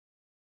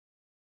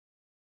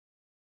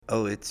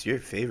Oh, it's your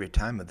favorite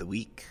time of the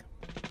week.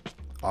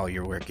 All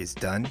your work is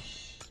done,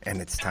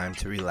 and it's time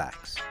to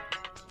relax.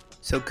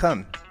 So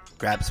come,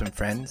 grab some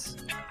friends,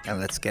 and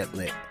let's get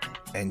lit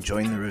and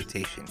join the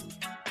rotation.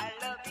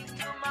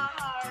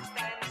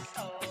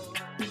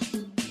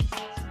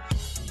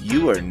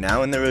 You are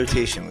now in the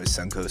rotation with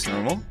Suncoast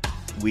Normal.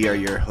 We are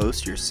your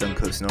host, your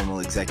Suncoast Normal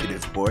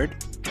Executive Board,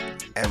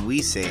 and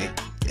we say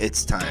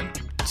it's time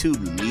to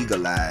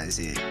legalize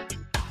it.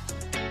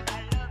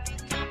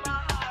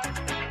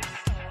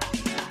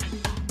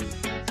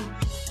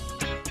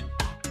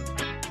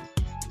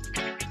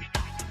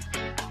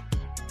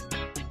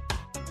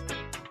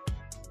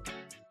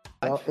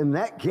 Well, in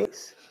that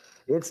case,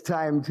 it's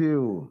time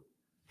to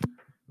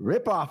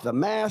rip off the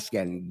mask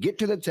and get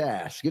to the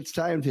task. It's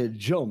time to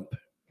jump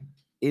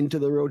into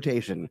the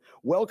rotation.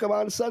 Welcome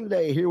on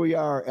Sunday. Here we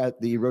are at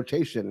the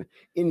rotation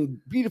in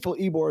beautiful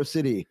Ybor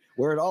City,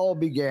 where it all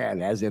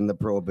began, as in the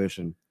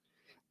Prohibition.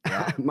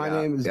 My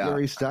name is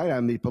Gary Stein.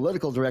 I'm the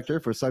political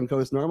director for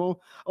Suncoast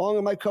Normal, along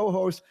with my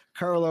co-host,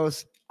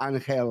 Carlos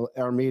Angel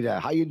Armida.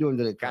 How you doing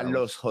today,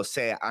 Carlos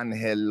Jose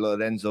Angel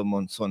Lorenzo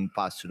Monson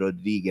Paz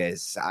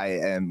Rodriguez. I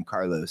am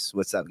Carlos.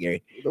 What's up,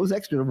 Gary? Those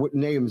extra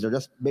names are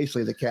just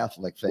basically the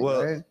Catholic thing,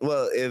 right?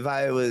 Well, if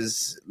I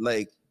was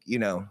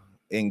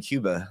in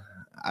Cuba,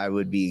 I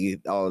would be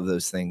all of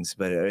those things.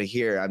 But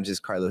here, I'm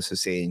just Carlos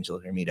Jose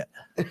Angel Armida.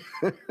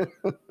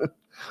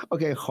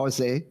 Okay,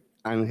 Jose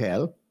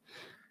Angel.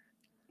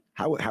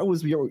 How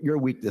was your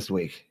week this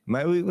week?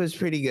 My week was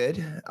pretty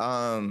good.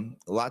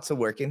 Lots of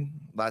working,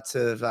 lots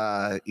of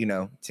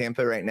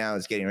Tampa right now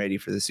is getting ready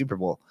for the Super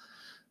Bowl.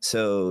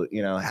 So,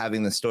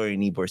 having the store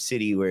in Ybor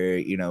City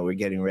where, we're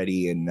getting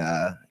ready and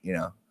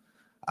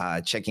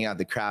checking out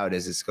the crowd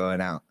as it's going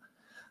out.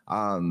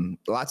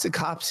 Lots of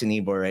cops in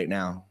Ybor right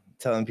now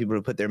telling people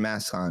to put their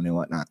masks on and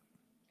whatnot.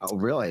 Oh,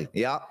 really?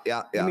 Yeah.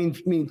 I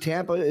mean,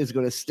 Tampa is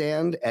going to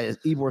stand as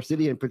Ybor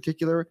City in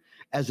particular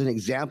as an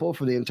example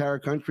for the entire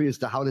country as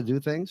to how to do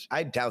things.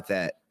 I doubt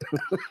that.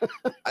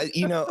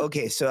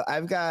 Okay. So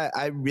I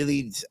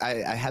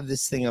have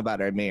this thing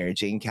about our mayor,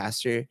 Jane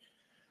Castor.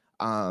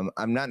 I'm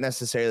not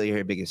necessarily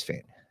her biggest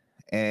fan.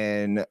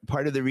 And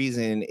part of the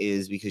reason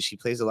is because she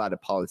plays a lot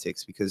of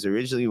politics, because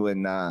originally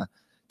when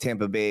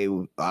Tampa Bay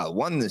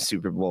won the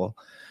Super Bowl,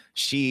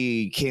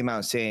 she came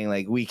out saying,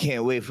 like, we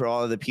can't wait for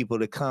all the people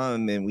to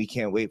come and we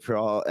can't wait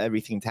for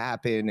everything to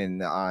happen.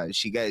 And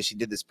she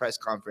did this press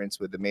conference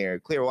with the mayor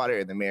of Clearwater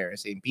and the mayor of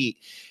St. Pete.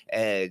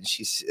 And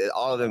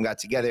all of them got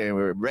together and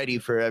were ready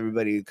for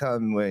everybody to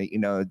come.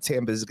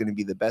 Tampa is going to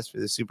be the best for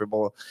the Super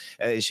Bowl.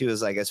 And she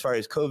was like, as far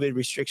as COVID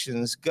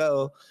restrictions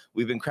go,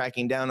 we've been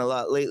cracking down a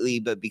lot lately,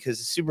 but because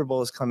the Super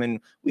Bowl is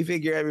coming, we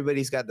figure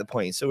everybody's got the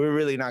point. So we're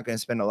really not going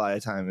to spend a lot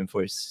of time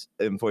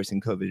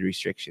enforcing COVID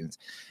restrictions.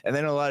 And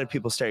then a lot of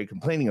people started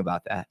complaining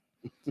about that.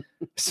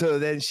 So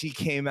then she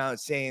came out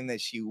saying that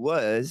she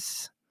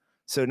was.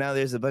 So now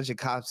there's a bunch of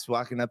cops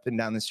walking up and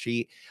down the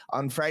street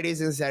on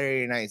Fridays and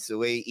Saturday nights. The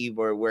way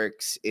Ybor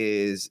works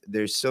is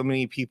there's so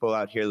many people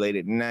out here late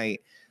at night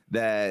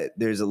that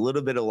there's a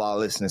little bit of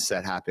lawlessness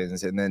that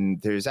happens. And then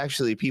there's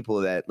actually people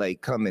that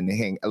come and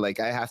hang. Like,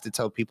 I have to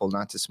tell people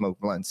not to smoke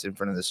blunts in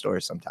front of the store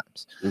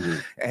sometimes. Mm-hmm.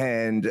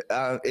 And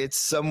it's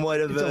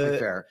somewhat of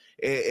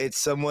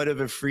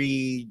a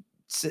free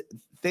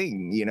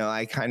thing.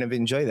 I kind of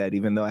enjoy that,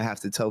 even though I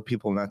have to tell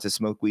people not to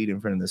smoke weed in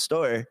front of the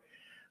store.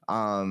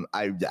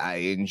 I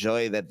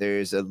enjoy that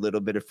there's a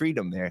little bit of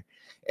freedom there.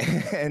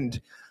 And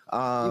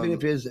even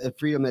if it is a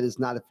freedom that is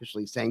not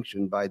officially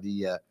sanctioned by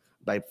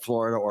by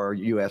Florida or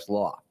U.S.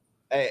 law.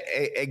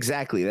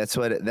 Exactly. That's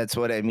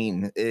what I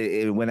mean.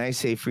 When I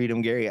say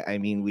freedom, Gary, I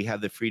mean we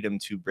have the freedom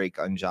to break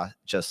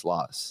unjust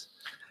laws.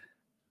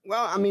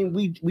 Well, I mean,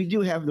 we do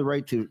have the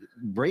right to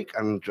break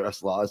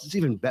unjust laws. It's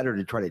even better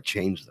to try to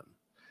change them.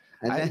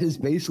 And that is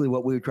basically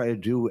what we try to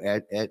do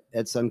at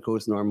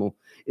Suncoast Normal,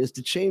 is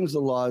to change the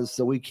laws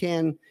so we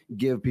can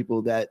give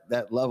people that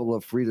level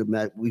of freedom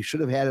that we should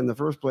have had in the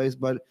first place.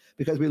 But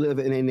because we live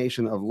in a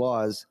nation of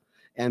laws,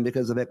 and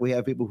because of that, we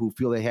have people who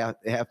feel they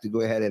have to go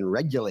ahead and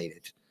regulate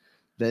it.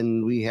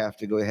 Then we have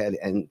to go ahead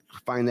and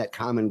find that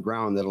common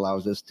ground that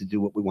allows us to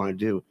do what we want to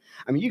do.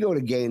 I mean, you go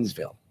to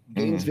Gainesville.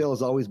 Gainesville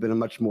has always been a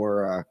much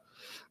more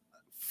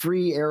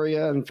free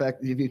area. In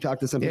fact, if you talk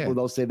to some people,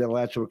 they'll say that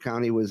Alachua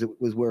County was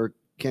where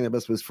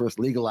cannabis was first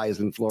legalized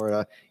in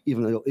Florida,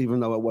 even though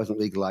it wasn't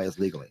legalized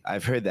legally.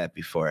 I've heard that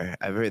before.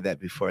 That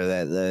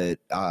the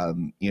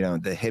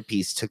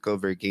hippies took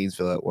over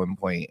Gainesville at one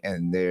point,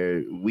 and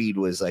their weed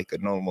was like a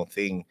normal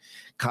thing.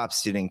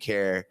 Cops didn't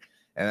care,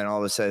 and then all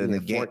of a sudden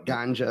Fort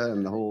Ganja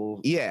and the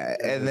whole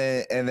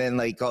and then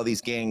like all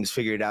these gangs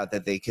figured out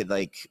that they could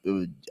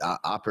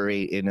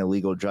operate in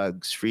illegal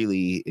drugs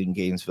freely in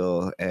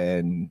Gainesville,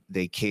 and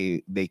they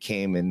came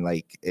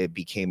and it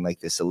became like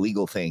this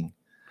illegal thing.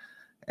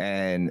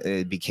 And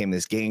it became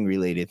this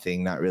gang-related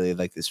thing, not really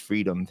like this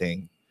freedom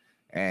thing.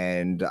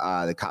 And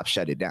the cops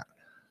shut it down.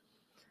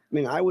 I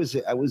mean, I was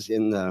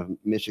in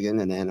Michigan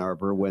and Ann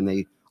Arbor when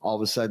they all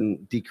of a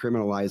sudden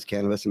decriminalized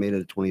cannabis and made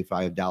it a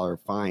 $25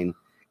 fine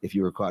if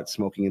you were caught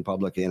smoking in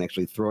public and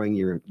actually throwing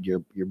your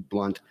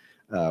blunt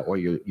or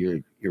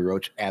your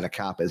roach at a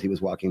cop as he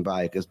was walking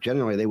by, because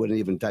generally they wouldn't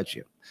even touch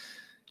you.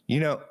 You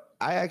know,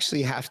 I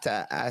actually have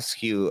to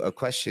ask you a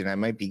question. I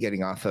might be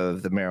getting off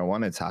of the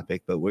marijuana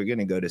topic, but we're going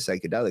to go to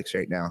psychedelics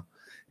right now.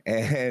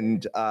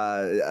 And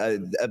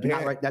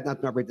apparently,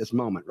 not right this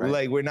moment, right?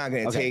 Like, we're not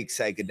going to take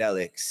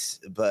psychedelics,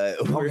 but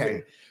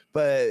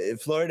but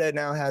Florida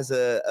now has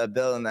a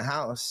bill in the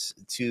House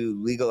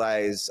to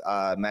legalize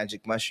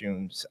magic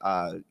mushrooms,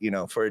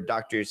 for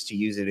doctors to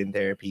use it in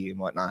therapy and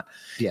whatnot.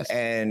 Yes.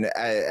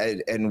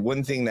 And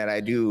one thing that I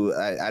do,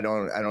 I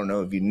don't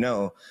know if you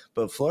know,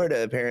 but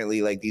Florida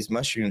apparently, like, these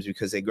mushrooms,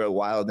 because they grow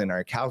wild in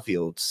our cow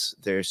fields,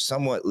 they're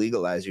somewhat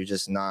legalized. You're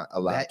just not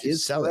allowed to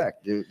sell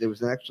correct. There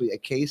was actually a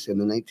case in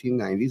the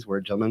 1990s where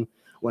a gentleman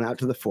went out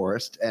to the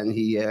forest and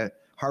he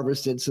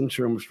harvested some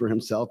shrooms for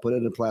himself, put it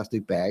in a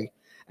plastic bag.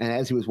 And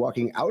as he was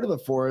walking out of the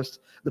forest,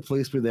 the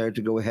police were there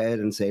to go ahead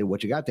and say,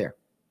 "What you got there?"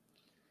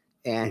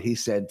 And he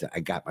said,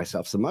 "I got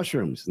myself some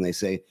mushrooms." And they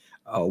say,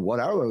 "Oh,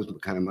 what are those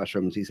kind of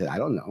mushrooms?" He said, "I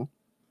don't know."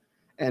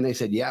 And they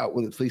said, "Yeah."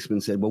 Well, the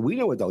policeman said, "Well, we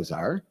know what those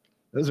are.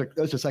 Those are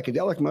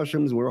psychedelic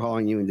mushrooms. We're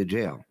hauling you into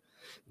jail."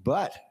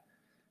 But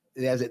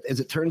as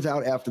it turns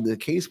out, after the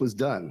case was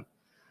done,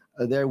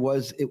 there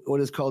was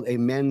what is called a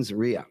mens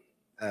rea,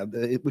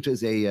 which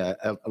is a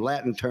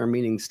Latin term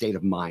meaning state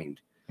of mind.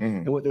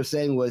 And what they're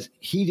saying was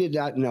he did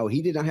not know,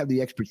 he did not have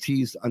the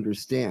expertise to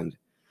understand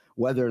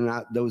whether or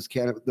not those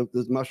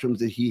mushrooms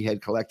that he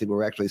had collected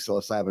were actually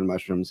psilocybin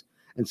mushrooms.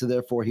 And so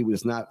therefore he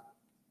was not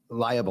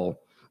liable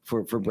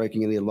for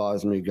breaking any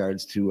laws in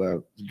regards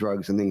to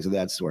drugs and things of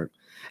that sort.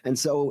 And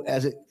so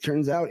as it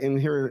turns out in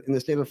the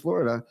state of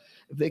Florida,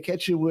 if they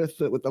catch you with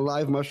the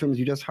live mushrooms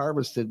you just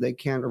harvested, they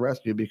can't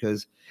arrest you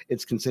because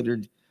it's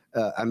considered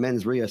a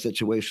mens rea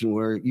situation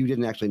where you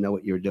didn't actually know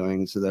what you were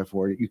doing, so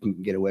therefore you can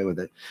get away with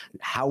it.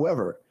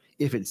 However,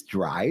 if it's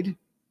dried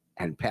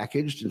and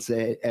packaged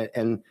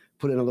and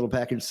put in a little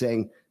package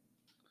saying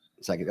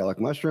psychedelic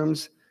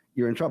mushrooms,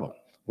 you're in trouble.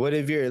 What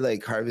if you're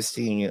like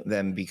harvesting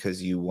them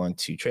because you want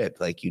to trip?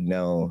 Like,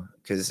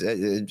 because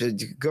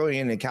going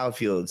into cow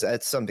fields,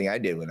 that's something I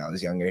did when I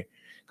was younger.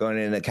 Going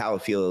into cow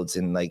fields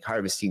and like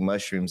harvesting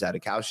mushrooms out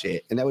of cow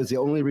shit. And that was the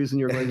only reason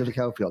you were going to the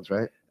cow fields,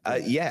 right?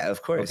 Yeah,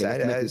 of course.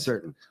 Okay,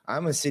 certain.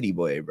 I'm a city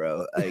boy,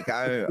 bro. Like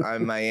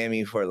I'm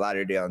Miami, Fort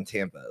Lauderdale, and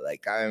Tampa.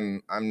 Like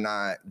I'm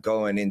not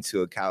going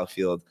into a cow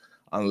field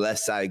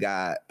unless I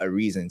got a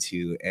reason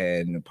to.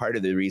 And part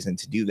of the reason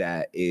to do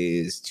that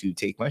is to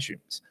take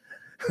mushrooms.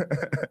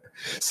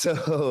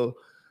 So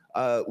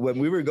when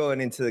we were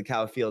going into the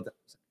cow field,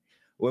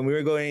 we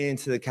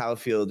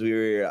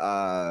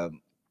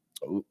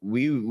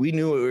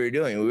knew what we were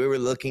doing. We were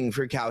looking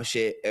for cow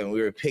shit and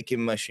we were picking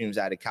mushrooms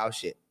out of cow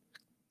shit.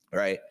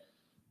 Right?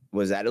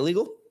 Was that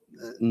illegal?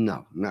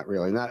 No, not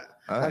really. Not.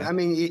 Right. I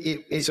mean,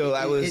 it is.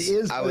 I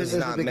was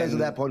not because of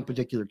that one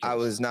particular case. I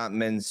was not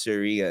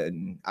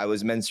mensurean. I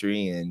was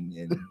mensurean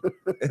in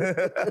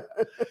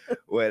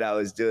when I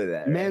was doing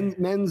that. Right?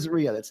 Mens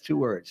rea. That's 2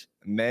 words.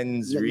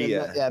 Mens rea.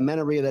 Yeah,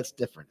 menorrhea. That's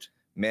different.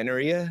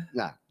 Menorrhea?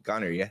 Nah.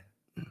 Gonorrhea.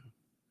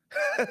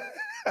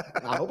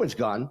 I hope it's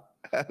gone.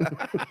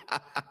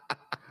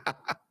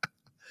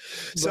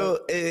 So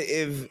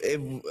if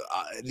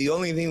the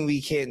only thing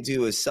we can't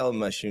do is sell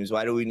mushrooms,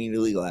 why do we need to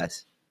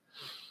legalize?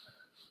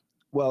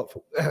 Well,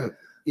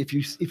 if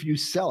you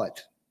sell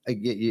it,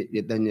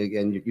 then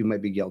again you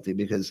might be guilty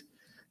because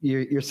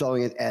you're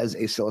selling it as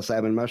a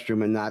psilocybin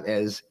mushroom and not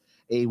as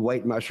a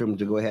white mushroom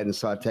to go ahead and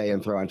saute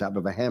and throw on top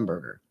of a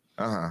hamburger.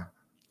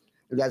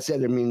 That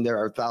said, I mean there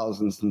are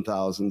thousands and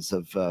thousands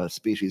of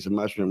species of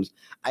mushrooms.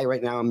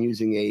 Right now I'm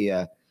using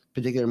a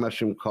particular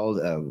mushroom called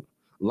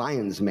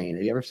lion's mane.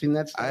 Have you ever seen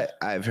that stuff?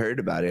 I've heard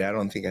about it. I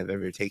don't think I've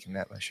ever taken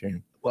that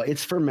mushroom. Well,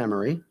 it's for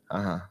memory.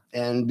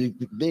 And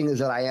being as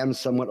that I am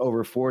somewhat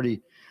over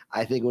 40,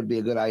 I think it would be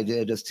a good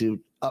idea just to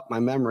up my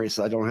memory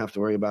so I don't have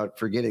to worry about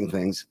forgetting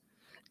things.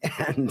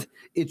 And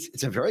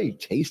it's a very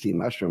tasty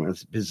mushroom.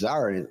 It's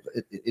bizarre in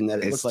that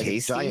it looks like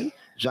tasty? A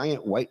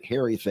giant white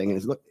hairy thing.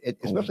 And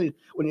especially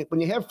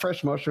when you have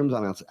fresh mushrooms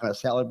on a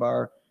salad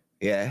bar.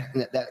 Yeah,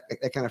 and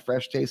that kind of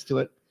fresh taste to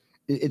it.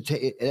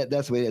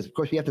 That's the way it is. Of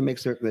course, you have to make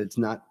certain that it's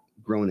not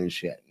grown in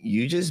shit.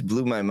 You just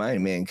blew my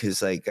mind, man.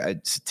 Because like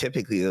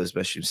typically those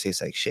mushrooms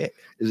taste like shit.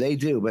 They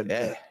do,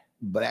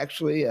 but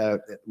actually,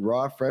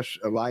 raw, fresh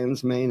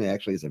lion's mane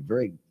actually is a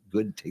very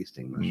good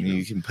tasting mushroom.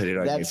 You can put it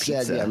on your pizza.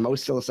 That said, yeah,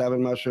 most psilocybin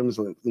mushrooms,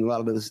 a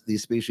lot of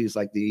these species,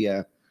 like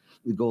the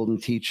golden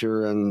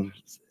teacher and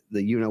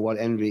the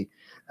envy.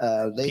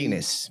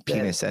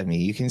 Penis at me.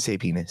 You can say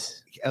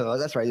penis. Oh,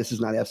 that's right. This is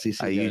not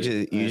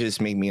FCC. You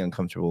just make me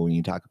uncomfortable when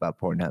you talk about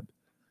Pornhub.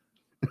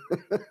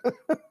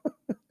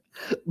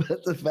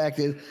 But the fact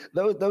is,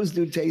 those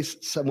do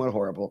taste somewhat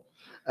horrible.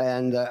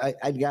 And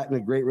I'd gotten a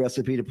great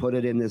recipe to put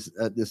it in this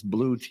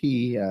blue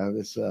tea. I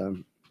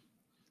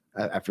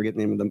forget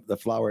the name of the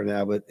flower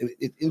now, but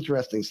it's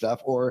interesting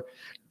stuff. Or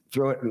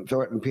throw it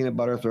in peanut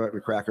butter, throw it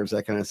in crackers,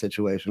 that kind of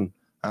situation.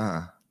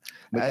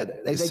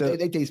 But they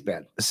taste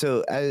bad.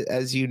 So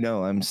as you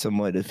know, I'm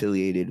somewhat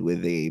affiliated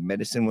with a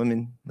medicine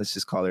woman. Let's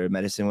just call her a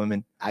medicine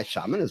woman. A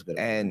shaman is good.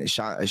 And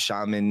a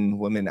shaman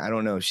woman. I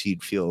don't know if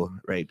she'd feel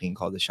right being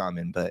called a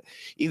shaman, but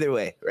either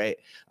way, right?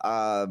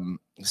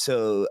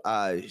 So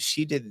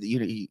she did.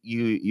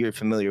 You're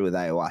familiar with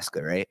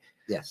ayahuasca, right?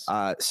 Yes.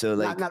 So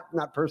like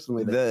not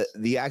personally.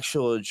 The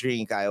actual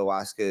drink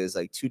ayahuasca is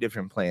like two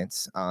different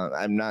plants.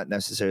 I'm not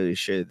necessarily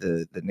sure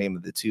the name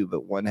of the two,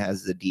 but one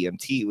has the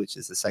DMT, which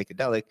is the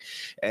psychedelic,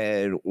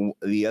 and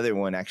the other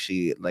one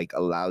actually like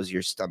allows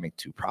your stomach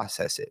to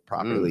process it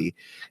properly,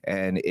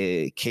 and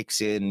it kicks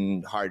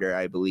in harder,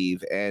 I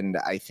believe, and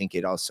I think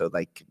it also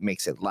like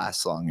makes it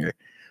last longer,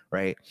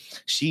 right?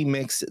 She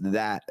mixed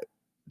that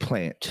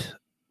plant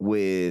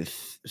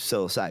with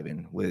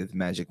psilocybin, with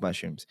magic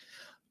mushrooms,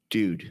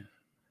 dude.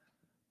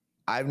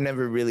 I've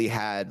never really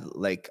had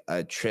like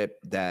a trip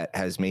that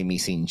has made me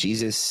seen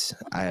Jesus.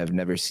 I have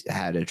never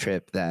had a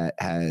trip that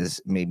has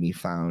made me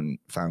found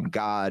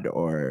God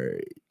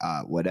or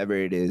whatever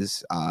it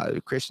is,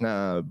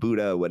 Krishna,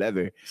 Buddha,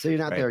 whatever. So you're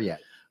not there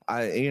yet.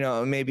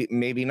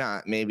 Maybe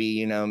not.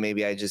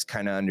 Maybe I just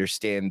kind of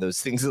understand those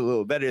things a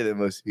little better than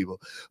most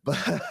people. But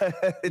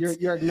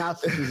your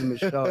agnosticism is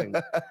showing.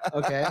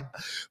 Okay.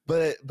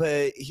 But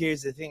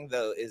here's the thing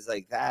though, is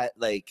like that,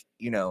 like,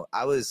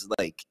 I was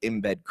like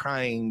in bed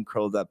crying,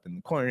 curled up in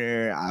the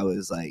corner. I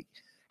was like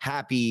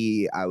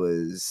happy.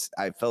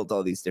 I felt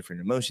all these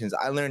different emotions.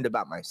 I learned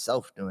about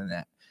myself doing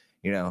that,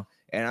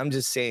 and I'm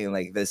just saying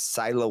like this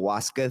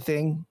ayahuasca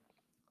thing,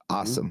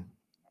 awesome,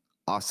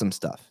 awesome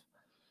stuff.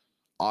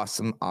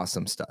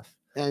 Awesome stuff.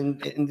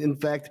 And in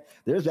fact,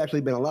 there's actually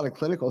been a lot of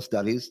clinical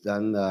studies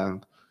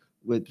done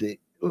with the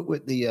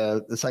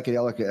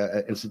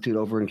Psychedelic Institute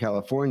over in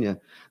California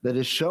that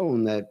has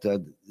shown that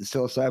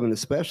psilocybin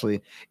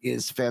especially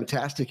is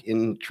fantastic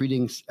in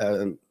treating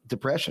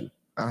depression.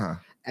 Uh-huh.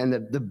 And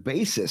the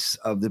basis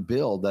of the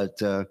bill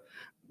that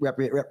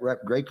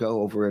Rep. Greco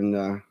over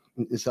in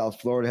South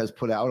Florida has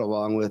put out,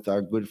 along with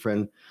our good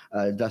friend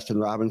Dustin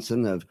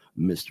Robinson of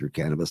Mr.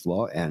 Cannabis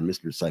Law and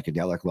Mr.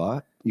 Psychedelic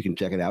Law. You can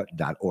check it out,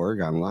 .org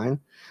online,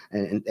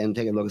 and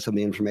take a look at some of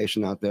the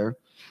information out there,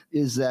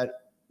 is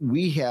that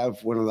we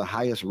have one of the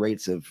highest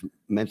rates of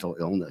mental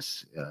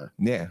illness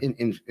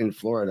in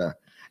Florida,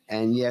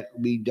 and yet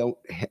we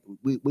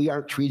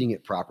aren't treating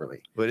it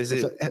properly. What is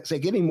it? So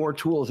getting more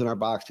tools in our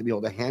box to be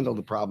able to handle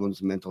the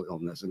problems of mental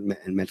illness and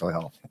mental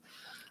health.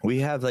 We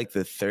have like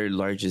the third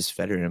largest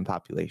veteran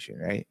population,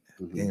 right?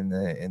 Mm-hmm.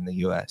 in the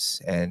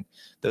US. And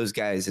those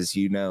guys, as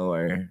you know,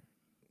 are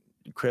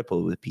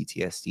crippled with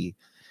PTSD,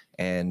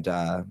 and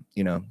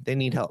they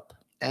need help.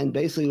 And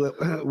basically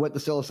what the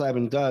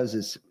psilocybin does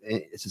is,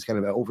 it's just kind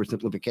of an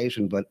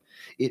oversimplification, but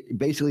it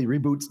basically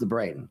reboots the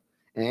brain.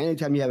 And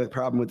anytime you have a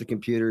problem with the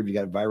computer, if you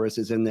got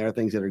viruses in there,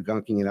 things that are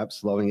gunking it up,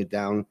 slowing it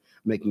down,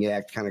 making it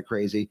act kind of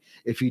crazy,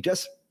 if you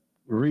just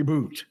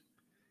reboot,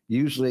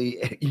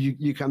 usually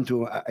you come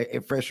to a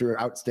fresher,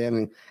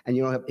 outstanding, and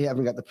you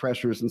haven't got the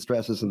pressures and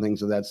stresses and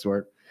things of that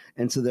sort.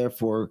 And so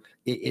therefore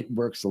it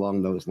works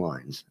along those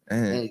lines.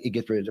 And it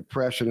gets rid of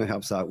depression. It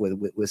helps out with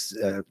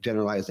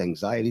generalized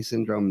anxiety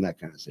syndrome and that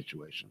kind of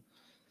situation.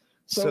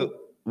 So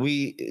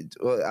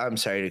I'm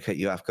sorry to cut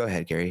you off. Go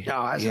ahead, Gary.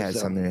 No, you had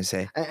something to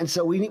say. And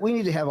so we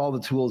need to have all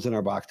the tools in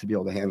our box to be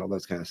able to handle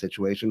those kind of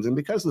situations. And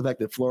because of the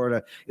fact that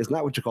Florida is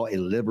not what you call a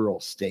liberal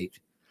state,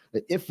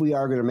 that if we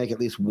are going to make at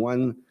least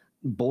one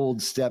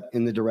bold step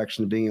in the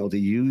direction of being able to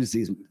use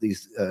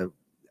these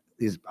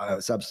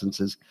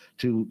substances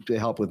to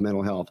help with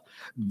mental health,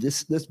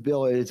 this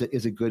bill is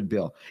a good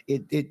bill.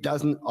 It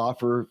doesn't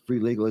offer free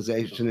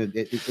legalization.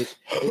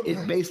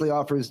 It basically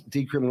offers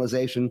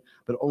decriminalization,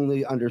 but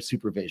only under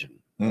supervision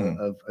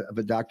of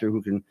a doctor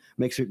who can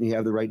make certain you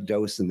have the right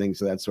dose and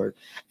things of that sort.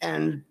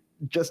 And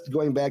just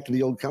going back to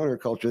the old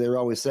counterculture, they were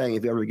always saying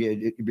if you ever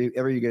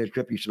get a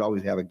trip, you should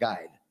always have a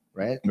guide.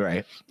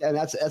 Right. And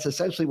that's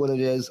essentially what it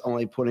is,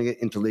 only putting it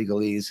into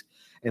legalese.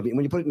 And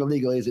when you put it into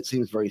legalese, it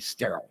seems very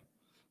sterile,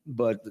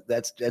 but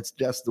that's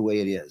just the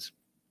way it is.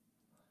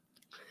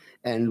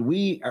 And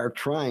we are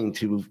trying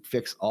to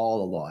fix all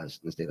the laws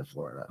in the state of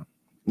Florida.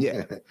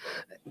 Yeah.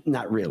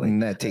 Not really.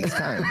 And that takes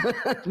time.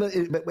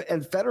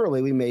 And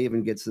federally, we may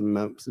even get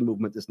some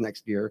movement this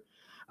next year.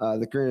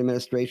 The current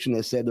administration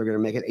has said they're going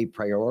to make it a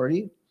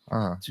priority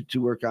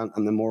to work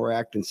on the MORE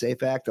Act and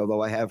SAFE Act,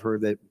 although I have heard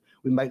that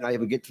we might not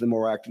even get to the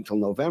MORE Act until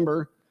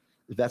November.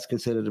 If that's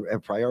considered a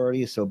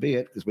priority, so be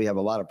it, because we have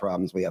a lot of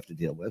problems we have to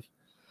deal with.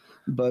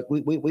 But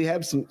we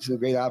have some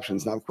great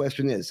options. Now, the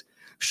question is,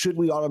 should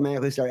we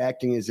automatically start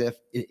acting as if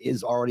it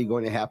is already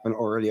going to happen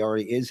or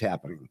already is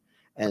happening?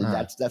 And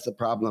that's a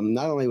problem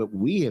not only what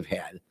we have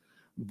had,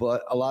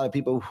 but a lot of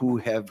people who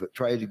have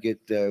tried to get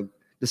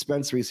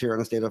dispensaries here in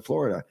the state of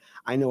Florida.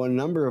 I know a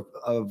number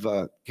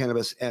of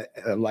cannabis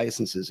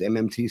licenses,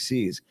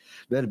 MMTCs,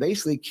 that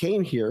basically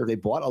came here. They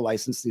bought a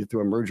license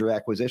through a merger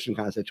acquisition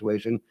kind of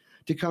situation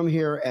to come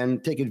here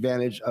and take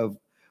advantage of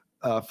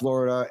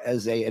Florida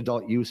as a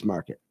adult use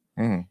market.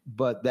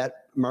 But that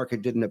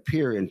market didn't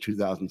appear in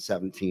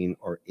 2017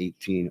 or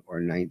 18 or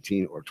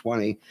 19 or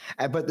 20.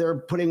 But they're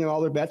putting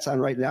all their bets on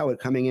right now, it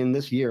coming in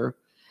this year.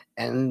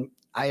 And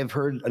I have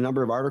heard a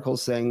number of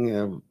articles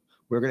saying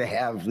we're going to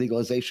have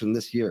legalization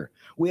this year.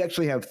 We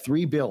actually have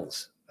three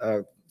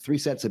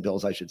sets of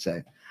bills, I should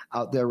say,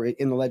 out there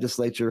in the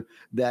legislature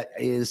that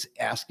is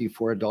asking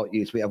for adult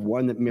use. We have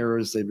one that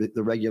mirrors the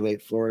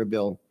Regulate Florida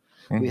bill.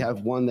 We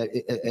have one that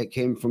it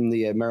came from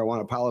the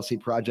marijuana policy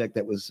project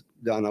that was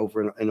done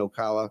over in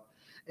Ocala.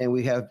 And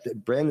we have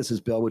Brandis's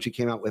bill, which he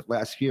came out with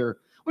last year,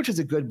 which is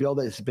a good bill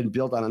that has been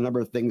built on a number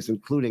of things,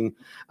 including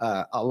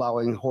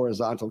allowing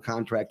horizontal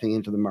contracting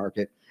into the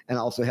market and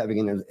also having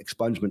an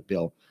expungement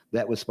bill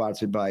that was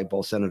sponsored by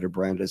both Senator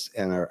Brandis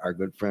and our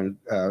good friend,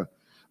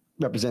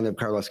 Representative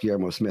Carlos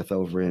Guillermo Smith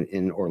over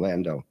in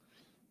Orlando.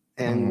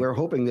 And we're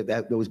hoping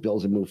that those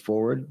bills will move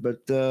forward, but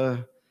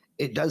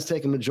it does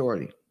take a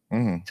majority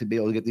to be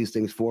able to get these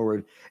things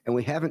forward. And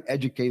we haven't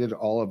educated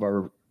all of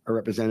our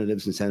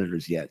representatives and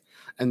senators yet.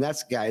 And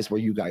that's, guys, where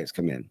you guys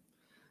come in.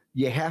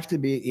 You have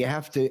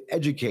to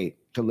educate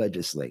to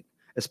legislate,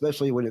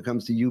 especially when it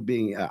comes to you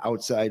being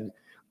outside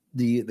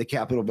the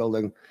Capitol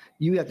building.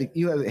 You have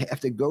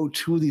to go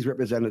to these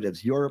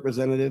representatives. Your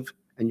representative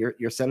and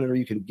your senator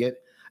you can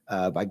get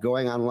by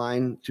going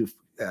online to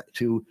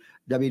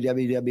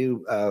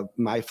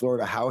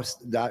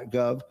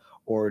www.myfloridahouse.gov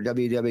or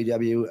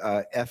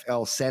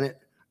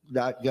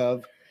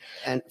www.flsenate.gov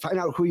and find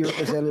out who your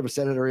representative or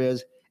senator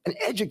is and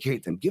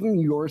educate them. Give them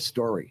your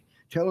story.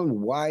 Tell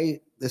them why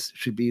this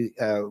should be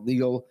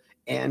legal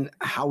and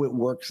how it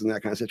works in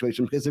that kind of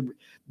situation, because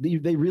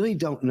they really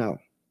don't know.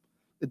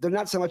 They're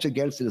not so much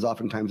against it as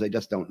oftentimes they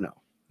just don't know.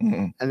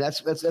 And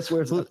that's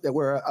where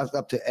we're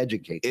up to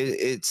educate.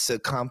 It's a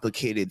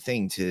complicated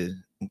thing to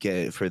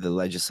get for the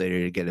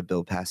legislator to get a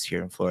bill passed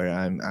here in Florida.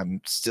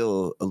 I'm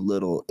still a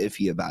little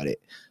iffy about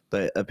it.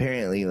 But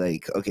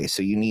apparently, okay,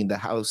 so you need the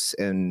House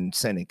and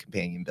Senate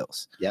companion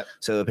bills. Yep.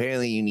 So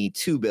apparently you need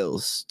two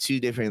bills, two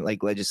different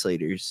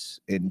legislators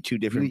in two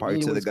different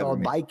parts of the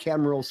government. Called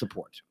bicameral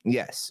support.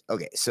 Yes.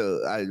 Okay.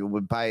 So I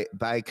would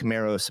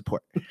bicameral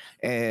support,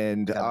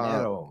 and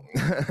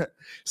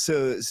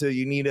so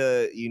you need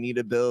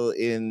a bill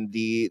in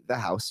the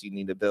House, you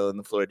need a bill in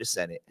the Florida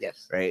Senate.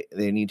 Yes. Right.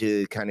 They need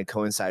to kind of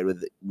coincide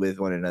with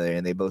one another,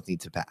 and they both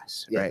need to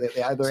pass. Yeah, right.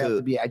 They either have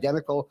to be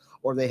identical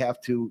or they have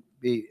to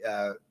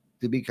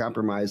be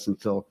compromised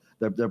until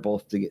they're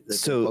both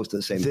close to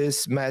the same.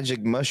 This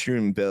magic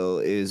mushroom bill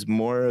is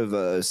more of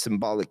a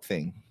symbolic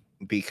thing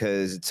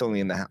because it's only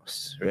in the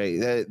House,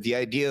 right? The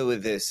idea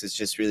with this is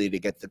just really to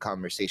get the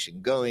conversation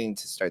going,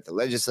 to start the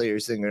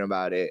legislators thinking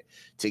about it,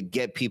 to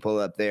get people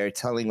up there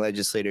telling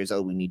legislators,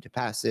 oh, we need to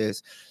pass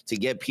this, to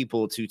get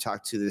people to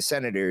talk to the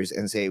senators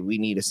and say, we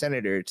need a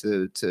senator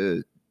to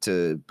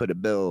put a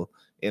bill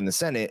in the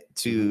Senate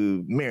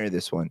to mirror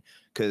this one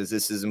because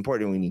this is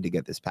important. We need to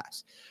get this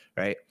passed,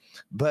 right?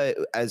 But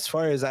as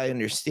far as I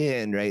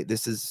understand, right,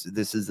 this is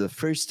the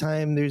first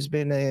time there's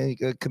been a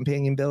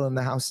companion bill in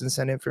the House and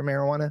Senate for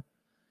marijuana.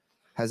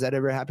 Has that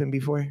ever happened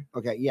before?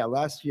 Okay, yeah.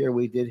 Last year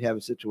we did have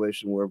a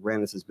situation where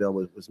Brandis's bill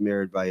was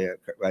mirrored by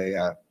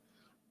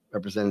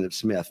Representative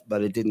Smith,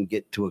 but it didn't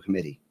get to a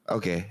committee.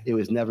 Okay. It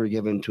was never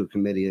given to a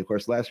committee. Of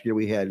course, last year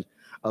we had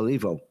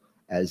Olivo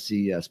as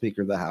the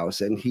Speaker of the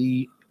House, and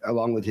he,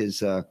 along with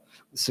his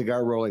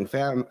cigar rolling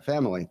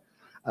family,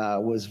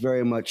 was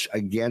very much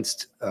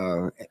against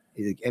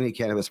any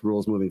cannabis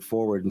rules moving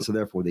forward, and so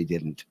therefore they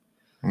didn't.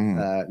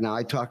 Now,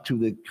 I talked to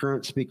the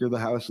current Speaker of the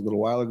House a little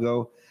while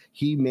ago.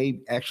 He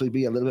may actually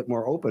be a little bit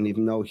more open,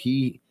 even though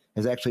he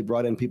has actually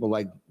brought in people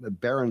like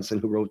Berenson,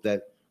 who wrote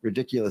that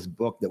ridiculous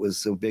book that was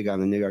so big on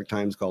the New York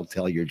Times called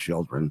Tell Your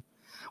Children,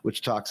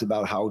 which talks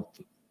about how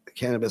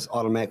cannabis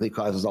automatically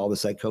causes all the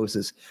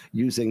psychosis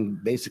using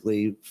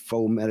basically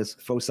faux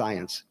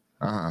science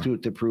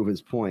to prove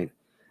his point.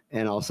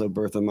 And also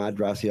Bertha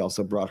Madras, he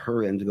also brought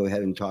her in to go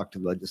ahead and talk to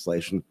the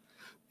legislation.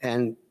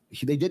 And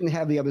they didn't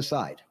have the other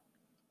side.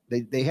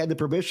 They had the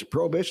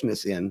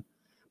prohibitionists in,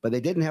 but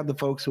they didn't have the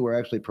folks who were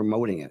actually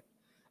promoting it.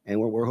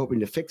 And we're hoping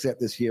to fix that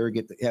this year,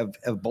 have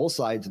both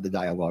sides of the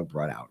dialogue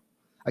brought out.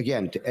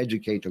 Again, to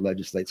educate, to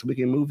legislate, so we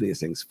can move these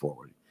things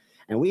forward.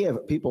 And we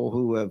have people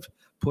who have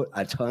put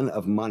a ton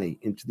of money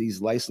into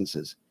these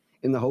licenses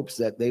in the hopes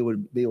that they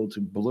would be able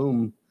to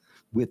bloom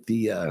with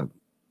the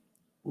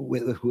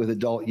with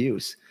adult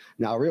use.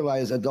 Now,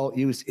 realize adult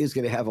use is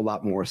going to have a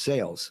lot more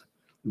sales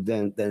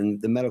than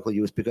the medical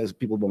use because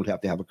people won't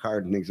have to have a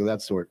card and things of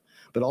that sort.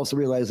 But also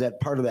realize that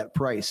part of that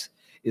price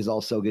is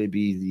also going to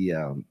be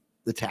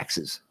the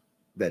taxes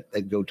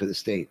that go to the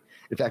state.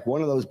 In fact,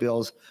 one of those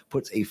bills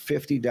puts a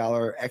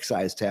 $50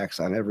 excise tax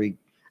on every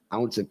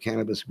ounce of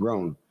cannabis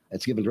grown.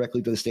 That's given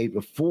directly to the state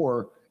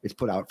before it's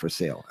put out for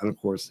sale. And of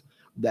course,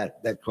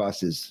 that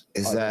cost is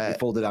that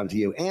folded onto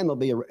you, and there'll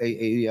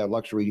be a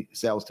luxury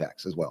sales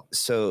tax as well.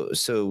 So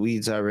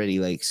weed's already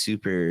like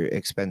super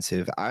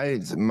expensive.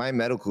 My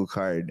medical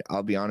card,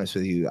 I'll be honest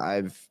with you,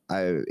 if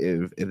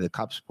the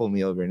cops pull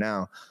me over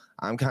now,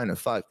 I'm kind of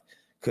fucked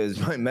because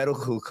my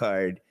medical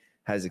card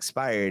has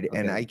expired,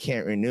 and I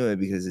can't renew it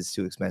because it's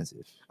too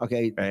expensive.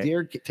 Okay, right?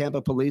 Dear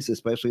Tampa police,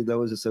 especially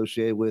those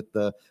associated with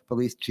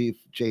Police Chief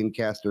Jane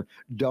Castor,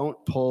 don't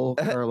pull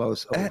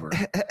Carlos over.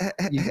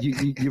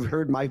 You've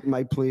heard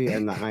my plea,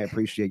 and I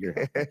appreciate your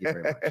help. Thank you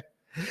very much.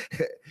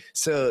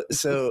 So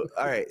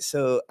all right,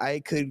 so I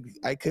could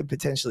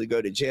potentially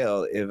go to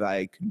jail if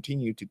I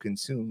continue to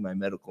consume my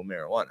medical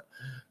marijuana,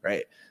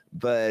 right?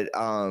 But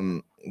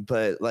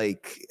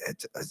like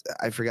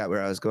I forgot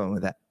where I was going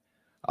with that.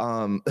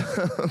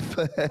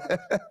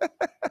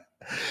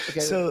 Okay,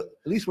 so at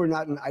least we're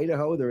not in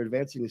Idaho. They're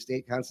advancing the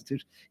state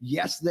constitution.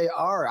 Yes, they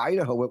are.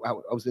 Idaho. I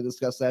was going to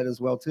discuss that as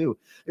well too.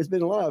 There's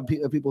been a lot of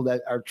people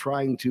that are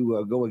trying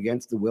to go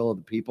against the will of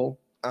the people.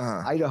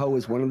 Idaho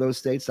is one of those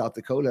states. South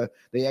Dakota,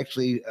 they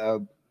actually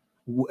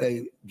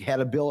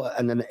had a bill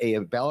and then a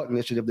ballot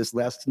initiative this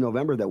last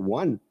November that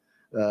won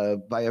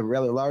by a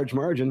rather large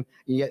margin.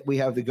 And yet we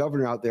have the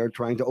governor out there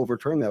trying to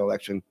overturn that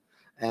election.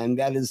 And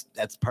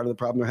that's part of the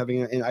problem they're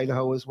having in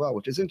Idaho as well,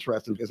 which is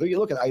interesting because when you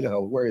look at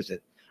Idaho, where is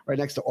it? Right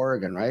next to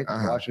Oregon, right?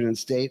 Washington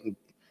State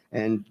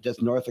and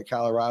just north of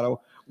Colorado,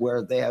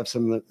 where they have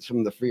some of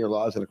the freer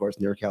laws, and of course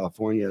near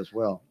California as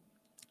well.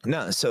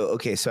 No, so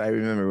I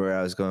remember where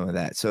I was going with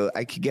that. So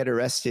I could get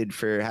arrested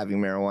for having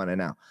marijuana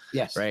now.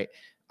 Yes. Right.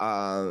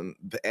 And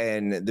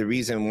the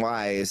reason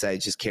why is I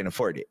just can't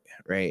afford it.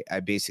 Right.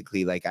 I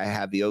basically I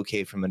have the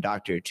okay from a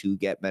doctor to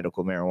get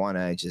medical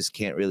marijuana. I just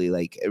can't really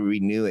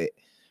renew it.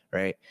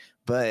 Right.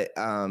 But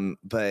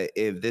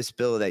if this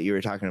bill that you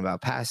were talking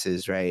about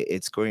passes, right,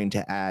 it's going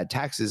to add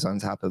taxes on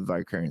top of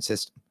our current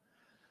system.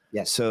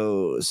 Yeah.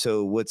 So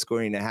what's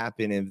going to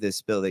happen if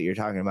this bill that you're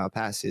talking about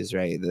passes,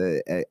 right?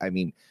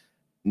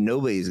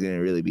 Nobody's going to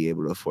really be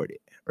able to afford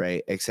it,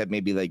 right? Except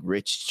maybe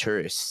rich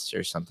tourists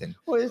or something.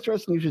 Well, it's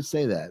interesting you should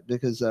say that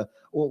because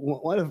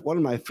one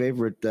of my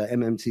favorite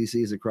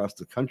MMTCs across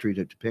the country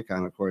to pick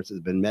on, of course, has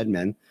been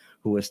MedMen,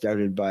 who was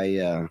started by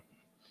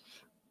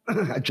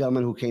a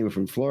gentleman who came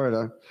from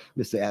Florida,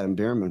 Mr. Adam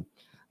Bierman,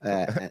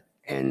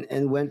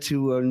 and went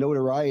to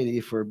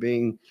notoriety for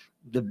being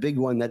the big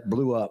one that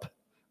blew up,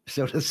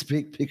 so to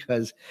speak,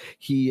 because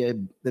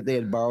that they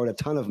had borrowed a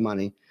ton of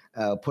money,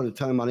 put a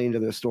ton of money into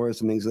their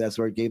stores and things of that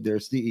sort, gave their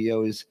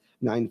CEOs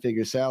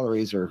 9-figure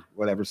salaries or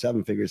whatever,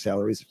 7-figure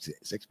salaries,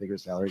 6-figure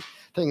salaries.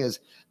 Thing is,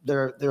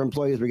 their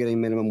employees were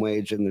getting minimum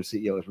wage and their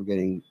CEOs were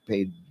getting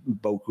paid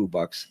boku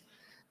bucks.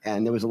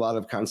 And there was a lot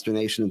of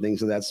consternation and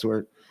things of that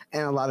sort,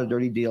 and a lot of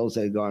dirty deals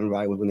that had gone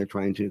by when they're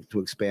trying to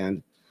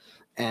expand.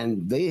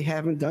 And they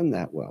haven't done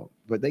that well.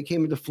 But they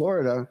came into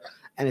Florida,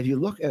 and if you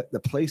look at the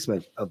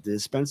placement of the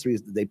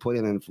dispensaries that they put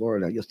in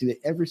Florida, you'll see that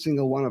every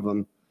single one of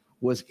them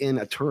was in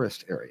a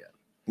tourist area.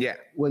 Yeah.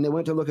 When they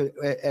went to look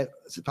at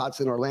spots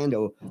in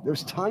Orlando,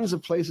 there's tons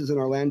of places in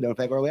Orlando. In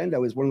fact,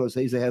 Orlando is one of those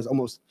cities that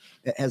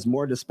has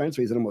more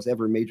dispensaries than almost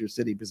every major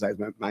city besides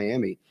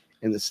Miami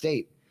in the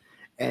state.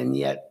 And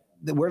yet,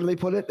 where do they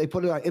put it? They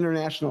put it on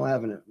International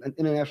Avenue,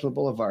 International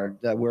Boulevard,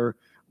 where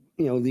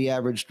the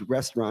average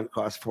restaurant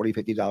costs $40,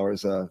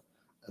 $50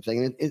 a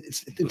thing. And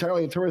it's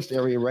entirely a tourist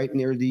area right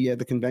near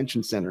the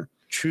convention center.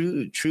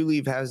 True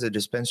Leaf has a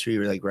dispensary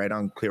right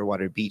on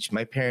Clearwater Beach.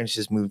 My parents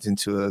just moved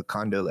into a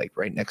condo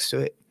right next to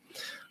it.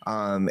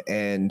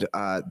 And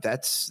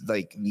that's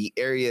the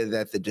area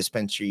that the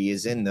dispensary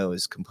is in, though,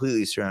 is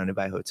completely surrounded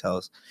by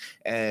hotels.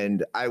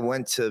 And I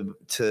went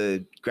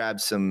to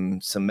grab some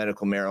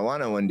medical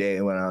marijuana one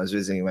day when I was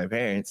visiting my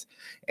parents,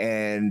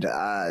 and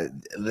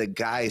the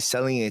guy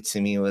selling it to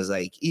me was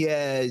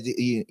yeah,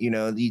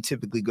 you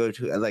typically go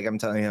to, I'm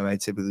telling him I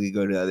typically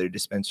go to other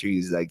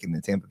dispensaries in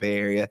the Tampa Bay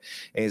area,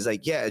 and he's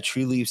yeah,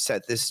 True Leaf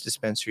set this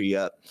dispensary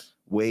up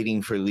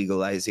waiting for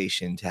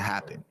legalization to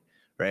happen.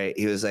 Right.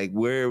 He was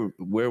we're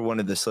one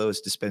of the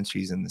slowest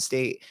dispensaries in the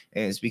state.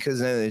 And it's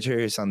because none of the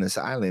tourists on this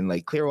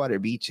island, Clearwater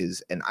Beach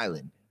is an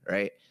island.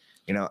 Right.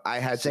 I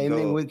had Same to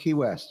go, thing with Key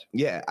West.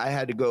 Yeah. I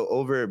had to go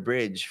over a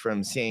bridge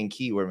from San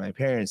Key, where my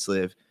parents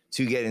live,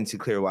 to get into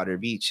Clearwater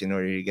Beach in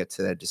order to get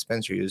to that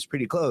dispensary. It was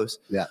pretty close.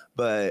 Yeah.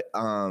 But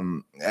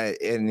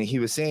and he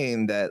was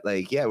saying that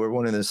yeah, we're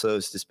one of the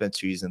slowest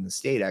dispensaries in the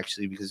state,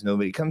 actually, because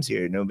nobody comes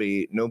here.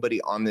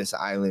 Nobody on this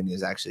island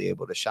is actually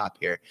able to shop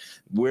here.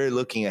 We're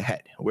looking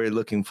ahead. We're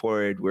looking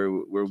forward.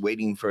 We're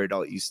waiting for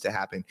adult use to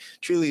happen.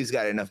 Truly's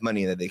got enough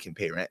money that they can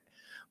pay rent.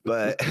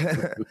 But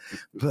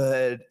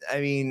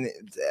I mean,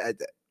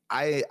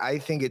 I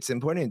think it's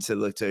important to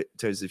look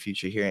towards the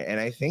future here. And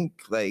I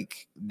think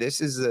this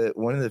is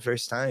one of the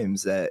first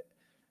times that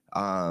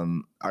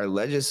our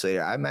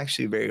legislator, I'm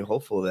actually very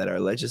hopeful that our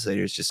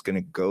legislator is just going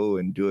to go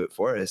and do it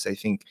for us. I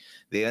think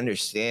they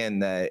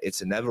understand that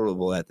it's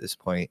inevitable at this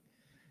point.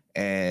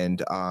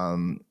 And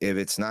if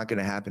it's not going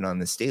to happen on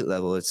the state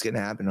level, it's going to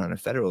happen on a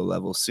federal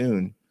level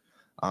soon.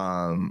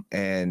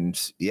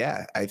 And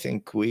yeah, I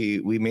think we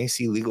may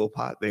see legal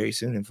pot very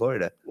soon in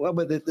Florida. Well,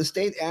 but the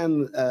state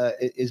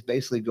is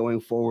basically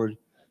going forward,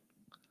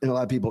 and a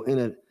lot of people in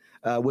it,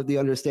 with the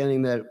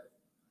understanding that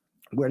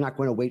we're not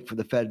going to wait for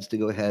the feds to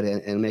go ahead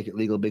and make it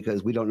legal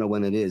because we don't know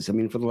when it is. I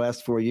mean, for the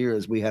last 4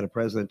 years, we had a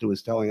president who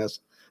was telling us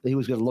that he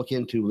was going to look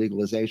into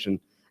legalization,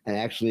 And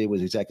actually, it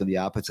was exactly the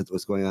opposite that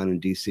was going on in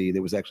D.C.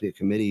 There was actually a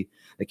committee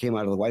that came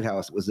out of the White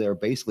House that was there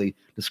basically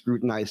to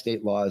scrutinize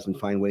state laws and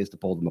find ways to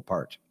pull them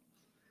apart.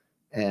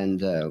 And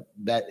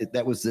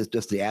that was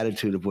just the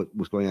attitude of what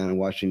was going on in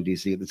Washington,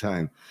 D.C. at the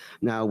time.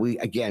 Now,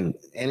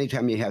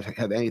 anytime you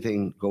have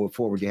anything go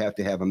forward, you have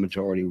to have a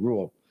majority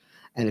rule.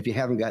 And if you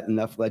haven't got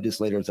enough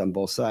legislators on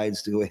both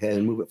sides to go ahead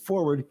and move it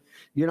forward,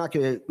 you're not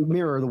going to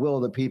mirror the will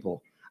of the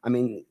people. I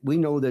mean, we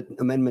know that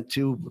Amendment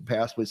 2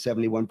 passed with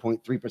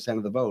 71.3%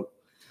 of the vote.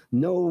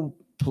 No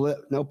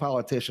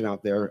politician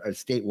out there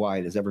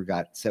statewide has ever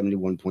got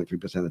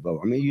 71.3% of the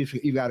vote. I mean,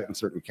 you got it in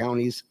certain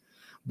counties,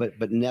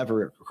 but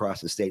never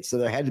across the state. So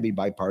there had to be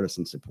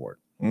bipartisan support.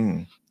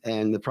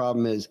 And the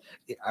problem is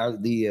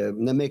the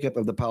makeup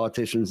of the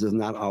politicians does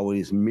not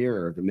always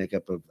mirror the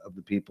makeup of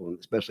the people,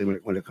 especially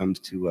when it comes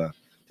to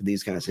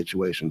these kind of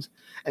situations.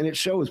 And it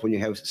shows when you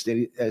have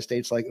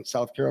states like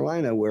South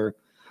Carolina where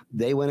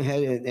they went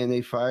ahead and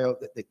they filed,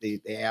 they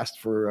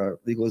asked for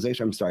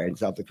legalization. I'm sorry, in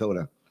South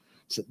Dakota.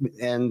 So,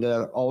 and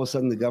all of a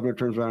sudden the governor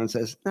turns around and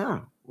says,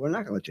 no, we're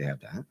not going to let you have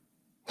that.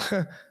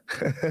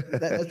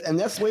 And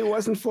that's the way it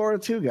was in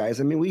Florida too,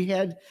 guys. I mean, we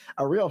had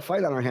a real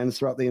fight on our hands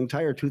throughout the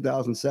entire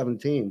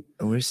 2017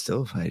 and we're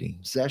still fighting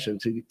session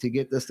to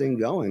get this thing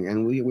going,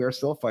 and we are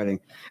still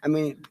fighting. I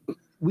mean,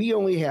 we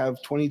only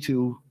have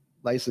 22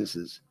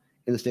 licenses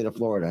in the state of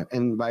Florida,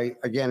 and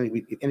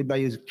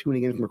anybody who's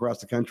tuning in from across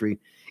the country,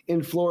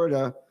 in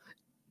Florida,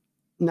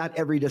 not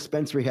every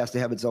dispensary has to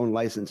have its own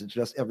license. It's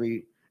just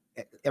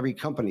every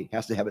company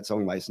has to have its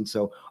own license.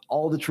 So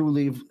all the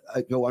Trulieve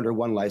go under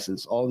one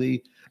license. All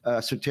the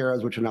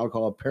Soteras, which are now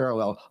called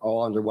Parallel, are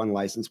all under one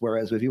license.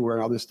 Whereas if you were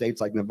in other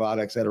states like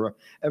Nevada, et cetera,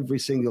 every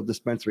single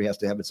dispensary has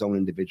to have its own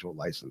individual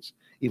license,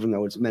 even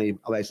though it's many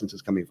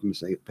licenses coming from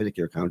a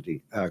particular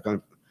company.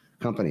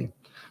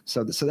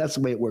 So that's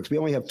the way it works. We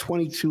only have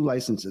 22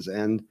 licenses,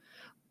 and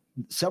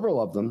several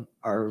of them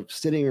are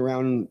sitting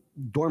around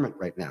dormant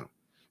right now.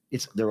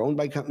 They're owned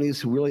by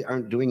companies who really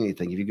aren't doing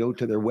anything. If you go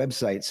to their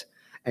websites,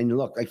 and you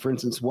look, like for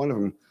instance, one of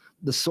them,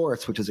 The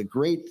Source, which is a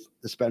great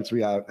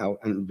dispensary out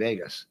in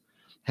Vegas,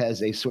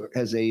 has a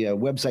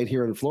website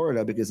here in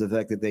Florida because of the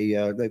fact that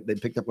they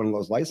picked up one of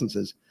those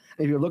licenses.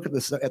 And if you look at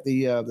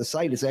the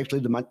site, it's actually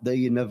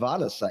the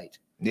Nevada site.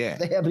 Yeah,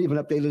 they haven't even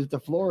updated it to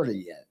Florida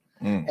yet.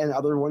 And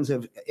other ones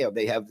have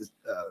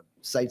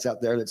sites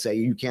out there that say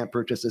you can't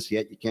purchase this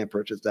yet, you can't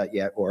purchase that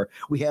yet, or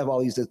we have all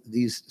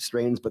these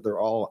strains, but they're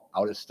all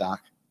out of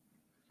stock.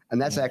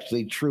 And that's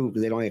actually true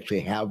because they don't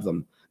actually have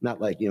them. Not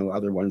like,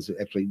 other ones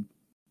that actually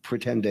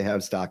pretend to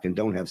have stock and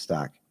don't have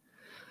stock.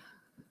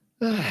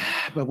 But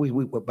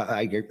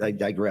I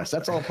digress.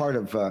 That's all part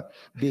of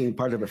being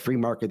part of a free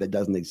market that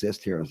doesn't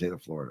exist here in the state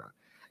of Florida.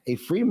 A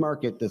free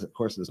market, does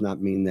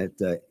not mean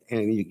that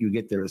anything you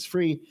get there is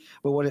free.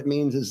 But what it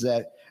means is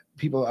that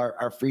people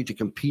are free to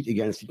compete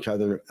against each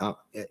other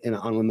in an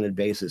unlimited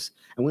basis.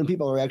 And when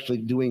people are actually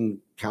doing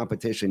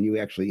competition, you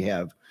actually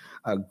have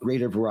a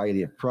greater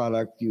variety of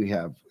product, you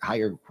have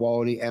higher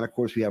quality, and of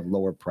course, we have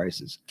lower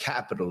prices.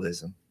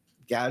 Capitalism.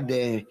 God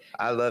damn.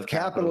 I love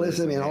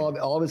capitalism in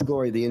all of its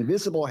glory. The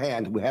invisible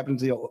hand who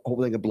happens to be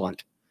holding a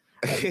blunt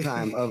at the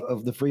time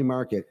of the free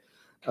market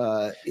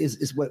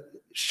is what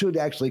should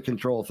actually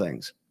control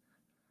things.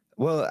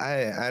 Well,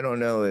 I don't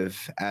know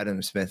if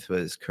Adam Smith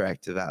was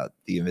correct about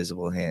the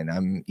invisible hand.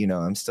 I'm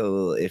still a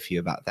little iffy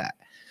about that.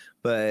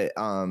 But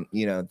I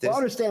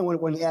understand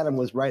when Adam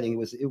was writing,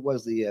 it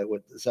was the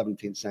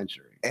 17th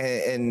century,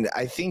 and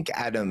I think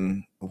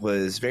Adam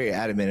was very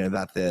adamant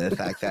about the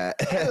fact that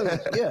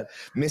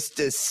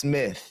Mr.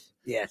 Smith,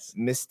 yes,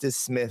 Mr.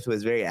 Smith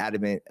was very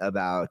adamant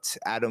about.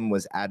 Adam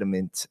was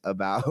adamant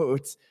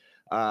about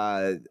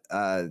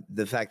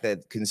the fact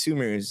that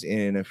consumers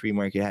in a free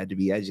market had to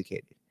be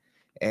educated.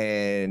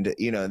 And,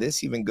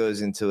 this even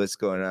goes into what's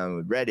going on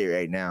with Reddit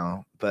right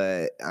now.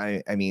 But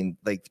I mean,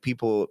 like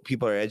people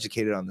are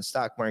educated on the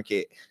stock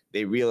market.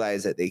 They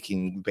realize that they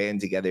can band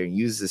together and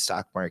use the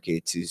stock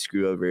market to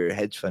screw over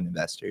hedge fund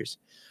investors.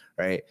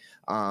 Right.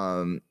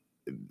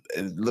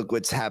 Look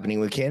what's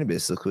happening with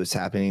cannabis. Look what's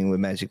happening with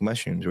magic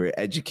mushrooms. We're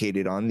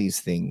educated on these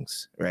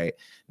things. Right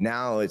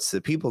now, it's the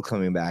people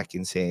coming back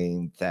and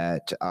saying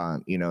that,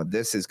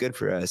 this is good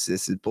for us.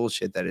 This is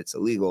bullshit that it's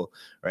illegal.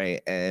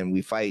 Right. And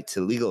we fight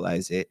to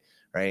legalize it.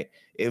 Right.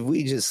 If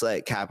we just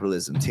let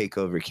capitalism take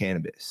over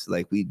cannabis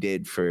like we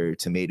did for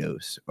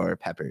tomatoes or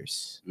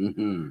peppers,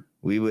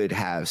 we would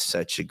have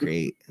such a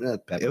great. We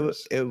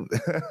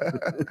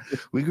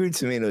grew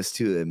tomatoes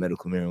too at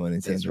Medical Marijuana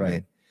in Tampa.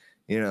 Right.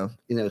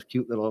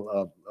 Cute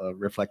little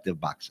reflective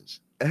boxes.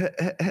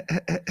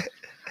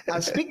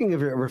 Speaking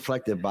of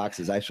reflective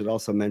boxes, I should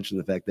also mention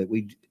the fact that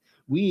we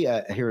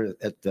here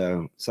at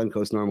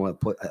Suncoast NORML have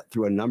put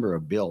through a number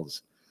of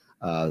bills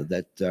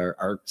that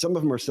are some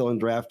of them are still in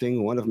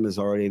drafting. One of them has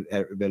already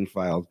been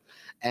filed,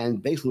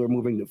 and basically we're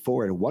moving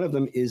forward. One of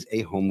them is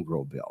a home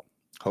grow bill.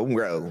 Home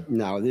grow.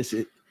 Now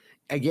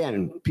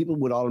again, people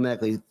would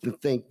automatically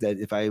think that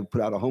if I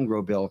put out a home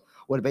grow bill,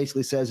 what it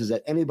basically says is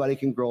that anybody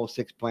can grow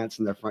 6 plants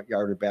in their front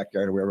yard or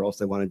backyard or wherever else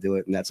they want to do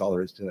it, and that's all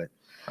there is to it.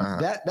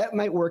 That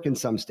might work in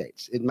some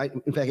states. It might,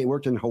 in fact, it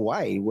worked in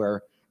Hawaii,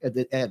 where at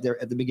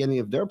the beginning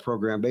of their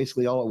program,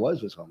 basically all it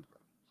was home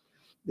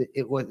grow.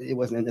 It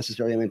wasn't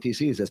necessarily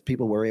MNTCs, as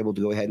people were able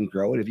to go ahead and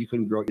grow it. If you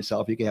couldn't grow it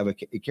yourself, you could have a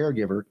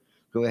caregiver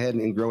go ahead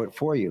and grow it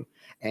for you.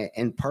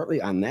 And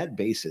partly on that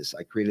basis,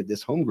 I created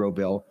this home grow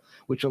bill,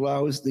 which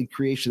allows the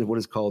creation of what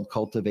is called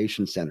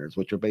cultivation centers,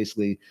 which are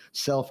basically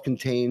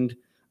self-contained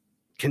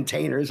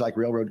containers, like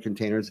railroad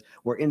containers,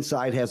 where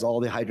inside has all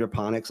the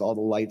hydroponics, all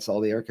the lights, all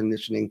the air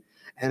conditioning,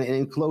 and an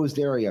enclosed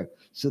area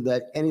so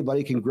that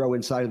anybody can grow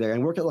inside of there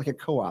and work it like a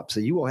co-op. So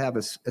you will have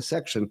a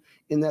section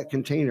in that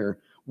container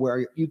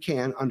where you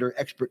can, under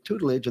expert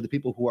tutelage of the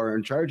people who are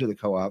in charge of the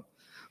co-op,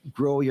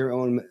 grow your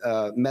own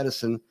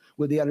medicine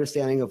with the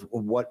understanding of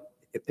what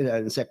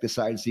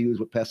insecticides to use,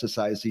 what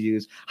pesticides to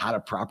use, how to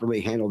properly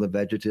handle the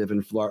vegetative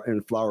and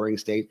flowering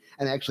state,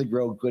 and actually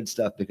grow good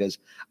stuff. Because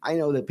I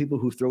know that people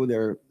who throw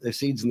their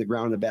seeds in the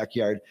ground in the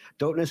backyard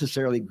don't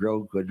necessarily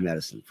grow good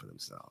medicine for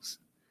themselves.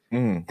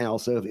 And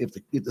also, if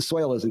the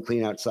soil isn't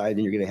clean outside,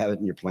 then you're going to have it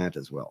in your plant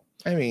as well.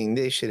 I mean,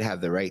 they should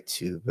have the right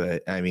to,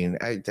 but I mean,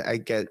 I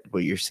get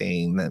what you're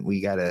saying, that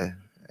we gotta,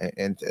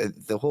 and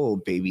the whole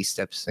baby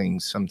steps thing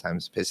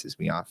sometimes pisses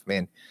me off,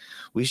 man.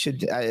 We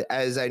should,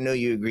 as I know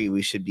you agree,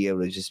 we should be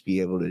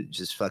able to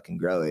just fucking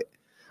grow it.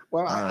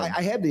 Well,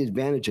 I had the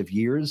advantage of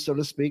years, so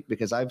to speak,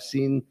 because I've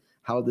seen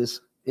how this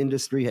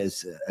industry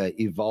has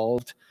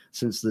evolved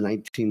since the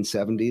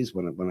 1970s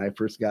when I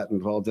first got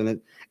involved in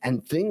it,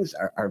 and things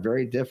are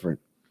very different.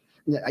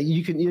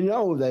 You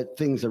know that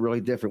things are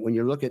really different when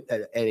you look at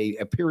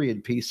a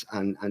period piece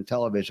on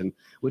television,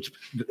 which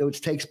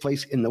takes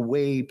place in the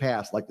way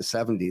past, like the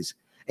 70s,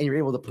 and you're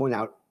able to point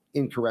out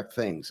incorrect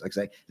things, like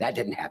say that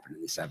didn't happen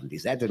in the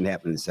 70s, that didn't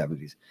happen in the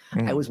 70s.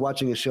 I was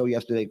watching a show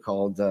yesterday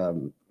called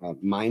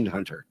Mind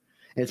Hunter,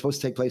 and it's supposed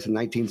to take place in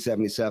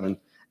 1977.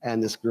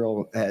 And this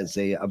girl has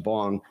a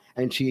bong,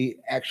 and she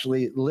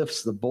actually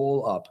lifts the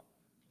bowl up,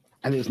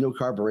 and there's no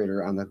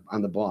carburetor on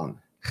the bong.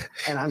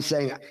 And I'm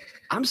saying,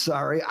 I'm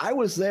sorry, I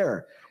was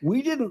there.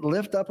 We didn't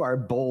lift up our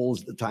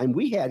bowls at the time.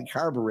 We had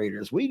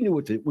carburetors. We knew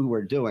what we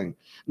were doing.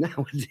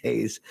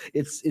 Nowadays,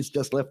 it's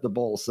just lift the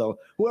bowl. So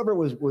whoever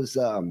was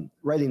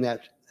writing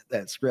that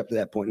script at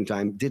that point in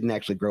time didn't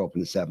actually grow up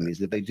in the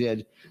 70s. If they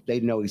did,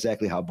 they'd know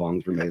exactly how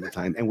bongs were made at the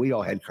time. And we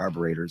all had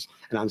carburetors.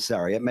 And I'm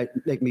sorry, it might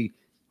make me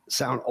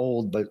sound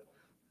old, but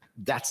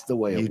that's the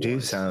way it was. You do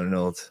sound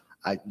old.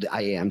 I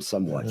am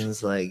somewhat.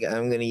 It's like,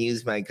 I'm going to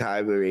use my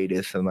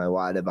carburetor for my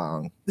water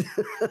bong.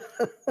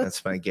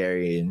 That's my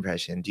Gary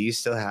impression. Do you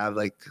still have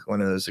like one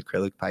of those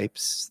acrylic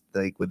pipes,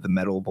 like with the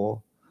metal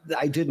bowl?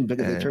 I didn't,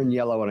 because it turned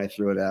yellow when I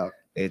threw it out.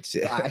 It's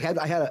I had a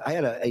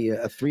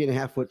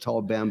 3.5 foot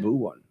tall bamboo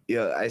one.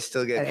 Yeah, I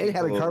still get. And it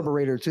had a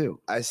carburetor too.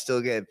 I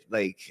get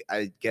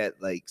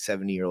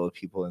 70-year-old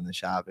people in the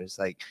shop. It's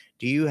like,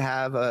 do you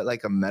have a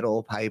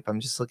metal pipe? I'm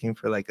just looking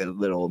for like a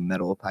little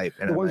metal pipe.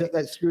 And the ones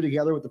that screw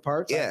together with the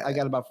parts. Yeah, I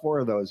got about 4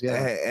 of those.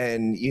 Yeah,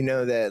 and you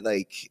know that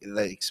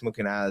like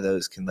smoking out of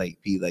those can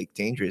be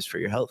dangerous for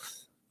your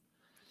health.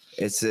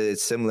 It's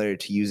similar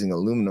to using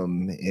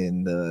aluminum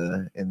in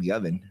the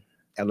oven.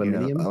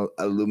 Aluminium,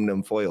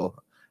 aluminum foil,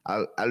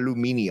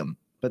 aluminium.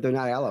 But they're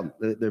not alum.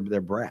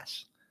 They're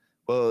brass.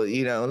 Well,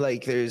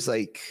 there's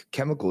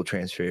chemical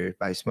transfer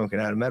by smoking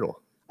out of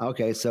metal.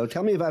 Okay, so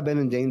tell me if I've been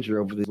in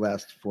danger over the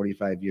last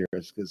 45 years,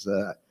 because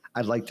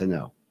I'd like to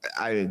know.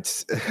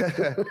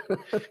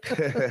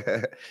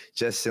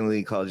 Justin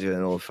Lee called you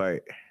an old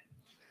fart.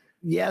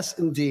 Yes,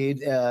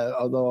 indeed.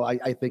 Although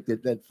I think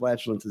that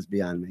flatulence is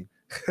beyond me.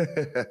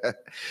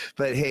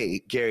 But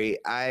hey, Gary,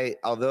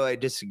 although I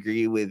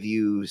disagree with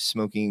you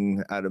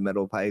smoking out of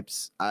metal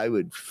pipes, I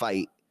would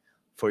fight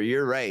for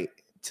your right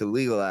to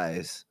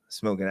legalize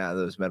smoking out of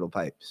those metal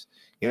pipes,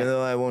 even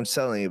though I won't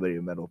sell anybody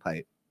a metal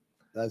pipe.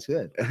 That's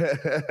good.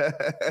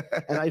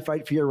 And I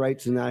fight for your right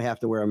to not have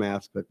to wear a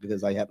mask, but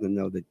because I happen to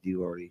know that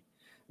you already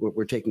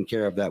we're taken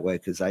care of that way,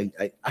 because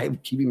I'm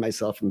keeping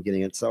myself from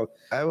getting it. So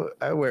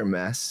I wear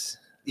masks.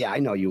 Yeah, I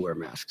know you wear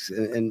masks,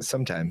 and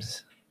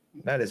sometimes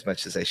not as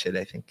much as I should,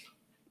 I think.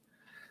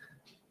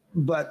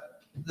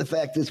 But the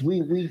fact is,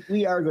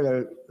 we are going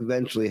to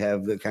eventually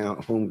have the kind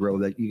of home grow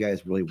that you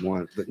guys really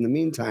want. But in the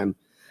meantime,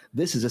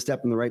 this is a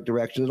step in the right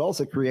direction. It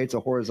also creates a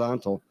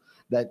horizontal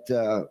that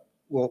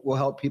will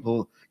help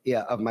people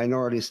of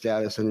minority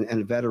status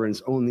and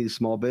veterans own these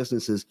small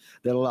businesses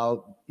that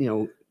allow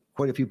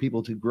quite a few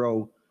people to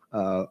grow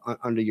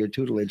under your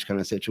tutelage kind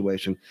of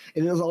situation.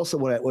 It is also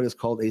what is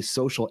called a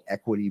social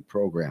equity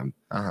program.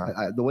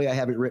 The way I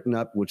have it written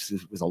up, which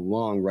was a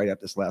long write-up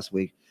this last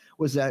week,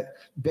 was that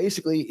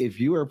basically if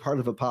you are part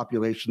of a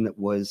population that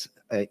was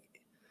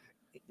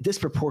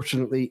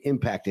disproportionately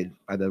impacted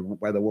by the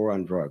war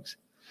on drugs,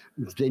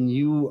 then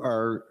you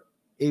are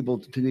able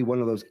to be one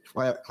of those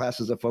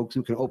classes of folks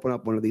who can open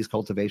up one of these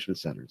cultivation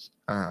centers.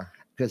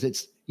 Because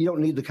because you don't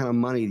need the kind of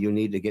money you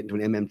need to get into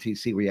an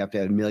MMTC where you have to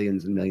have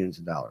millions and millions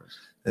of dollars.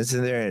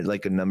 Isn't there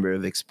like a number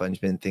of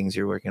expungement things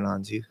you're working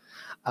on too?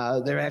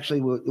 There actually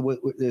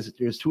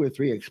there's 2 or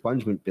 3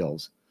 expungement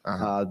bills.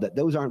 That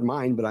those aren't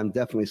mine, but I'm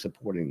definitely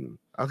supporting them.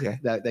 Okay.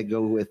 That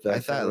go with I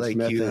thought like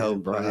Smith you and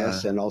help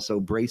Bryce and also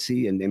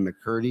Bracey and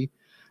McCurdy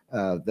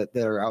that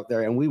are out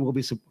there, and we will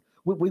be.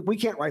 We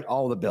can't write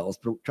all the bills,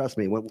 but trust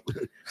me,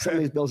 some of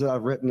these bills that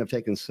I've written have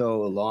taken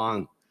so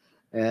long,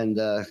 and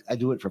I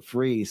do it for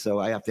free, so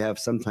I have to have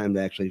some time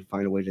to actually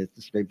find a way to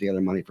scrape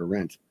together money for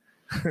rent.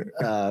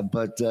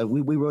 But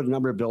we wrote a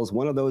number of bills.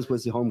 One of those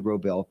was the home grow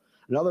bill.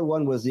 Another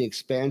one was the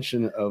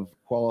expansion of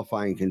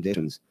qualifying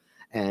conditions.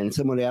 And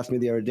someone asked me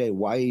the other day,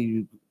 why are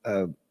you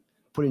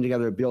putting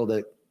together a bill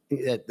that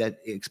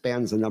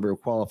expands the number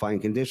of qualifying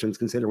conditions,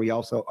 considering we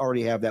also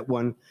already have that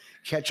one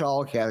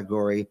catch-all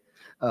category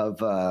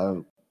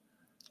of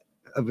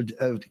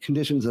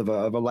conditions of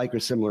a like or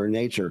similar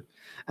nature.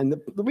 And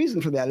the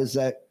reason for that is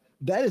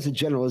is a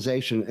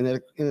generalization, and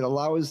it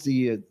allows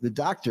the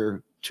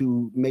doctor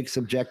to make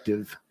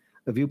subjective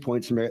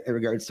viewpoints in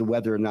regards to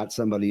whether or not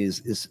somebody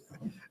is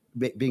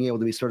being able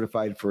to be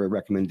certified for a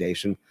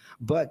recommendation.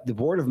 But the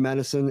Board of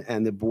Medicine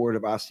and the Board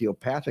of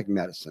Osteopathic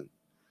Medicine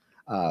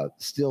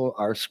still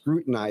are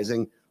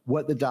scrutinizing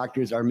what the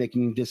doctors are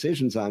making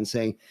decisions on,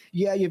 saying,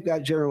 yeah, you've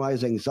got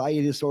generalized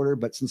anxiety disorder,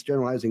 but since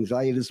generalized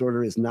anxiety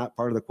disorder is not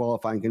part of the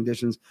qualifying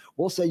conditions,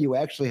 we'll say you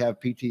actually have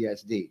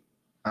PTSD.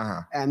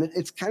 And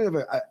it's kind of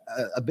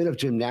a bit of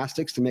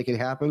gymnastics to make it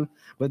happen,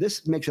 but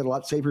this makes it a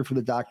lot safer for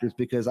the doctors,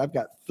 because I've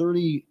got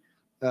 30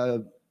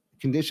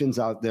 conditions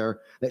out there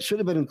that should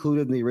have been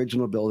included in the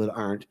original bill that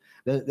aren't.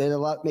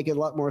 That make it a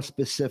lot more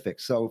specific.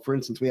 So, for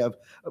instance, we have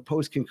a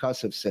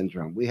post-concussive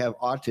syndrome. We have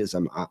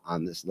autism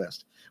on this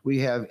list. We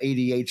have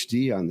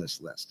ADHD on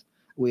this list.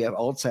 We have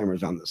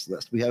Alzheimer's on this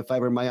list. We have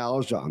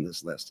fibromyalgia on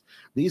this list.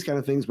 These kind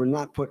of things were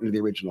not put into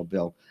the original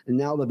bill, and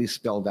now they'll be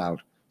spelled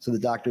out so the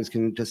doctors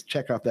can just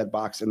check off that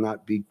box and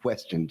not be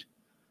questioned,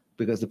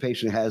 because the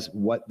patient has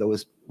what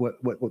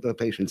the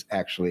patients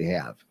actually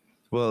have.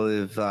 Well,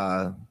 if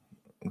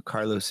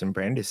Carlos and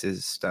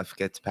Brandis's stuff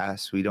gets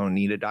passed, we don't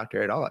need a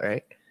doctor at all,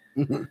 right?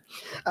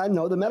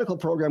 No, the medical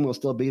program will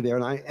still be there,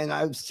 and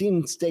I've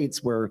seen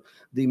states where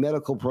the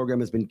medical program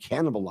has been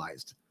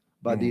cannibalized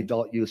by the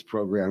adult use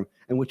program,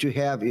 and what you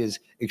have is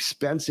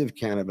expensive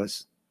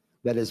cannabis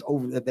that is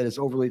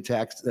overly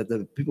taxed. That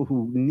the people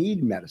who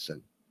need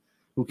medicine,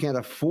 who can't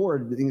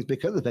afford things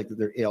because of the fact that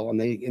they're ill and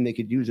they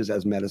could use this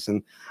as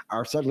medicine,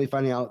 are suddenly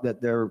finding out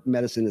that their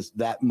medicine is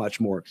that much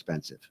more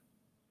expensive.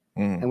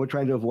 And we're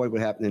trying to avoid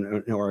what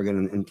happened in Oregon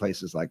and in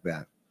places like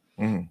that.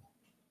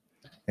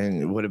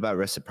 And what about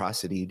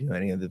reciprocity? Do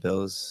any of the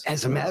bills?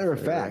 As a matter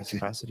of fact,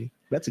 reciprocity.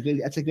 That's a good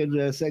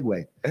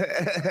segue.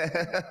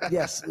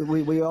 Yes,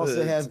 we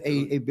also have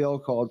a bill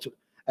called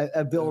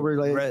a bill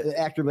related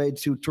act related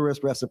to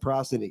tourist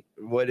reciprocity.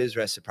 What is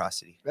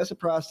reciprocity?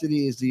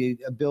 Reciprocity is the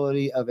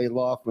ability of a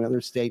law from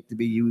another state to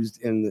be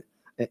used in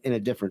a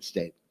different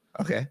state.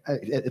 Okay.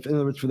 In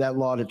other words, for that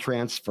law to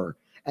transfer.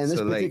 And in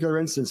this particular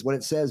instance, what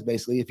it says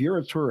basically, if you're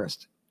a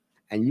tourist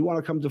and you want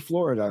to come to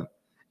Florida,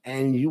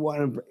 and you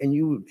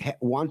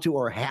want to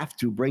or have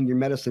to bring your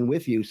medicine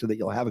with you so that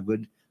you'll have a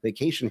good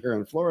vacation here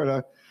in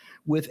Florida,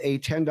 with a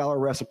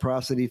 $10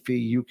 reciprocity fee,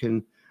 you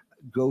can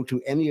go to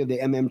any of the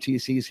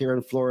MMTCs here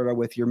in Florida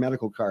with your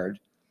medical card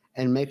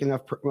and make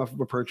enough of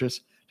a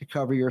purchase to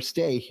cover your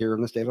stay here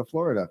in the state of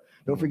Florida.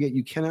 Don't forget,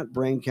 you cannot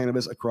bring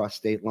cannabis across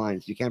state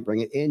lines. You can't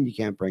bring it in, you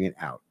can't bring it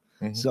out.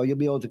 So you'll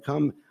be able to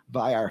come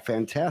buy our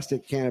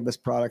fantastic cannabis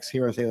products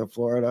here in the state of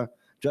Florida,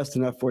 just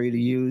enough for you to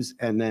use,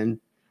 and then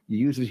you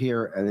use it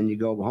here, and then you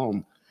go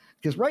home.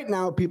 Because right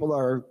now,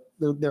 people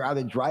they're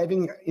either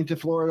driving into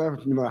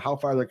Florida, no matter how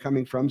far they're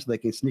coming from, so they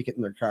can sneak it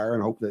in their car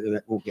and hope that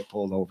it won't get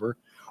pulled over,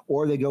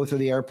 or they go through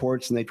the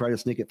airports and they try to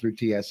sneak it through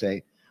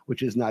TSA,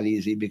 which is not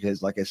easy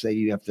because, like I say,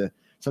 you have to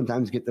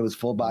sometimes get those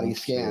full body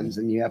scans,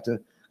 and you have to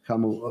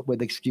come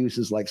with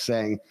excuses like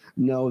saying,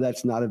 no,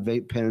 that's not a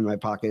vape pen in my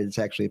pocket. It's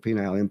actually a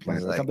penile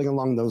implant, or something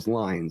along those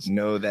lines.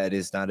 No, that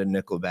is not a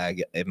nickel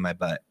bag in my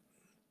butt.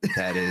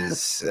 That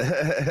is.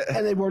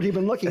 And they weren't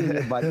even looking in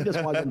your butt. You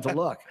just wanted them to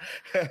look.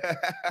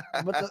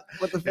 But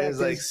the fact is,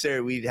 like,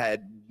 sir, we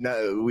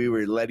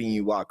were letting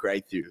you walk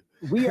right through.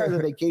 We are the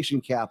vacation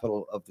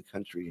capital of the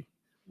country,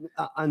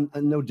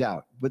 no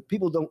doubt. But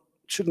people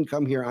shouldn't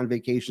come here on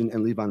vacation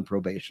and leave on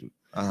probation.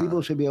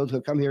 People should be able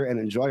to come here and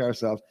enjoy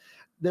ourselves.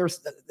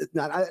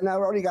 I've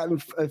already gotten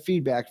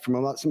feedback from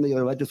some of the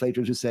other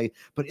legislators who say,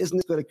 but isn't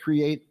this going to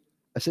create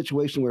a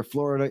situation where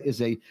Florida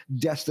is a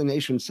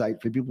destination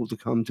site for people to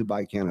come to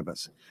buy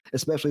cannabis,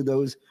 especially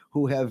those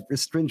who have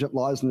stringent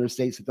laws in their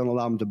states that don't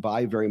allow them to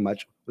buy very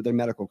much with their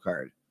medical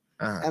card.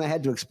 And I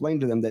had to explain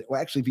to them that,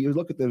 well, actually, if you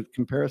look at the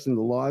comparison of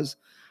the laws,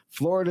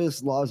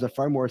 Florida's laws are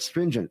far more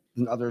stringent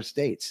than other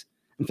states.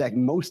 In fact,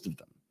 most of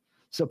them.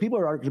 So people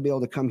aren't going to be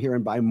able to come here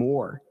and buy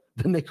more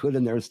than they could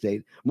in their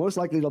state. Most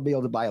likely, they'll be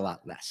able to buy a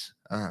lot less.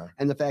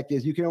 And the fact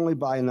is, you can only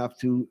buy enough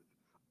to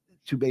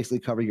basically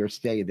cover your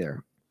stay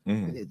there.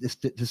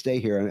 To stay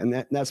here,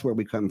 and that's where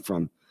we come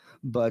from.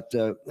 But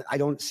I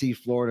don't see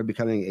Florida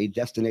becoming a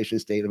destination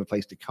state of a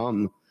place to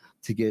come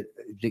to get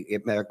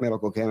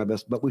medical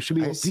cannabis. But people should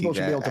be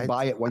able to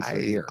buy it once they're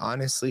here. I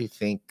honestly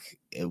think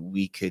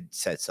we could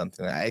set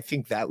something. I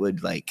think that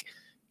would like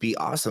be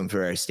awesome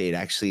for our state,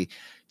 actually.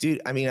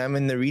 Dude, I mean, I'm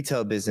in the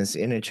retail business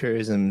in a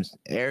tourism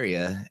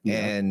area,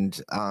 and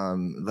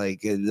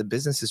like the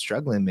business is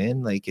struggling,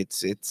 man. Like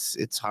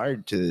it's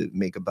hard to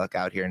make a buck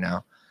out here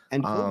now.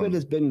 And COVID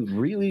has been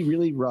really,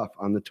 really rough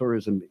on the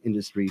tourism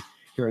industry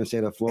here in the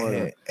state of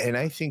Florida. And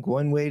I think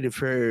one way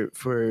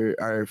for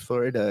our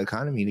Florida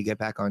economy to get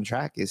back on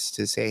track is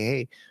to say,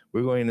 hey,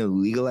 we're going to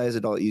legalize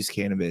adult use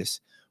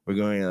cannabis. We're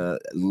going to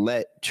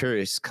let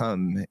tourists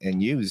come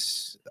and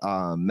use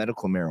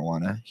medical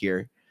marijuana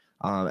here.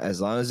 As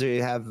long as they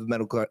have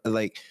medical,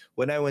 like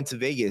when I went to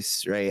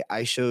Vegas, right,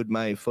 I showed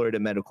my Florida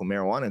medical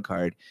marijuana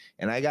card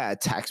and I got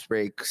tax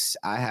breaks.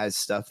 I had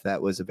stuff that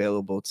was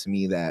available to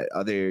me that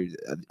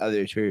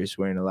other tourists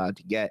weren't allowed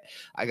to get.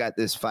 I got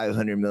this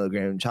 500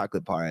 milligram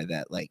chocolate bar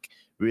that like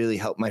really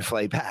helped my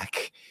flight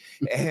back.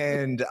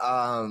 And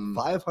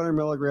 500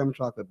 milligram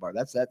chocolate bar.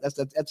 That's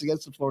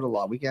against the Florida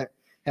law. We can't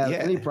have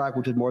any product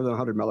which is more than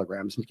 100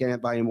 milligrams. You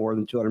can't buy any more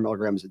than 200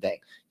 milligrams a day.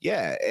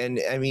 Yeah,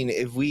 and I mean,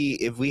 if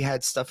we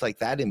had stuff like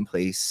that in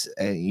place,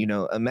 you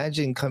know,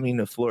 imagine coming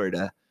to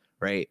Florida,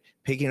 right,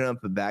 picking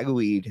up a bag of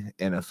weed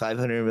and a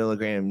 500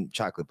 milligram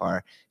chocolate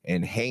bar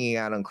and hanging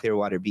out on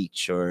Clearwater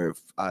Beach, or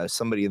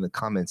somebody in the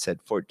comments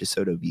said Fort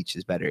DeSoto Beach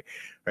is better,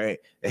 right?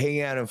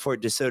 Hanging out on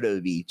Fort DeSoto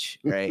Beach,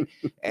 right,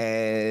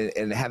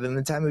 and having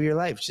the time of your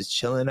life, just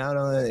chilling out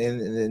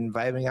and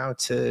vibing out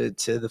to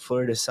the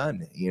Florida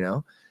sun, you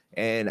know.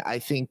 And I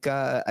think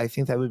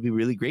that would be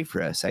really great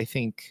for us. I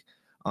think,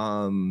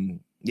 it'd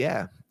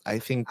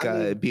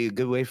be a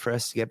good way for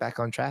us to get back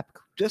on track.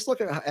 Just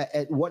look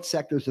at what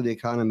sectors of the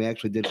economy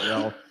actually did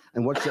well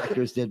and what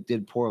sectors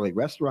did poorly.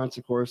 Restaurants,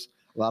 of course,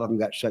 a lot of them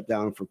got shut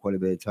down for quite a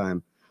bit of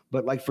time.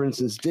 But like, for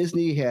instance,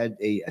 Disney had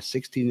a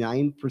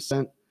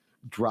 69%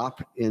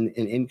 drop in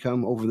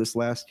income over this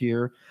last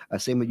year.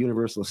 Same with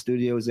Universal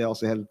Studios. They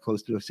also had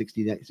close to a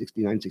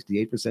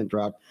 68%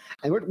 drop.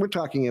 And we're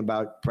talking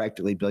about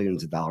practically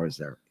billions of dollars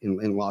there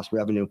in lost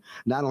revenue,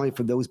 not only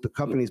for those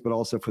companies, but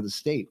also for the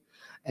state.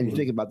 And you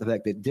think about the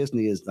fact that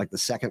Disney is like the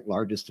second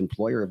largest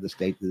employer of the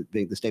state,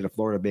 the state of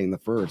Florida being the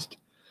first.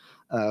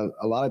 A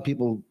lot of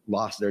people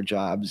lost their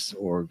jobs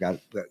or got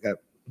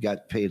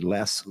paid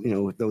less, you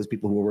know, those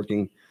people who were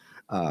working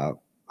on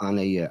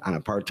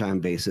a part-time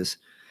basis.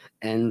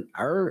 And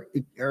our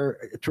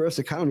tourist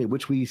economy,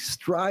 which we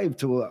strive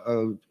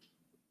to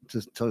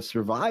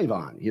survive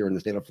on here in the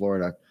state of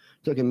Florida,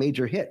 took a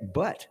major hit.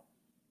 But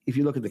if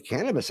you look at the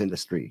cannabis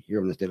industry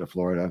here in the state of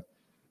Florida,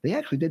 they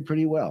actually did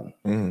pretty well.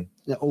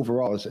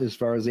 Overall, as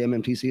far as the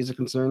MMTC is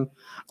concerned.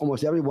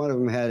 Almost every one of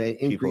them had an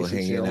increase in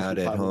sales. People hanging out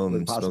at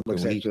home, possible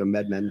exception of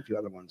MedMen, a few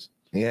other ones.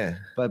 Yeah.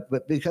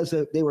 But because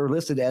they were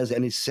listed as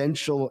an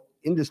essential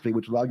industry,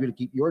 which allowed you to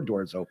keep your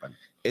doors open.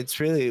 It's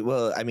really,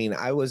 well, I mean,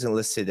 I wasn't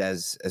listed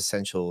as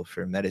essential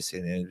for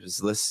medicine. It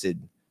was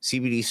listed,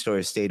 CBD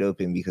stores stayed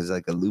open because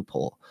like a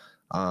loophole.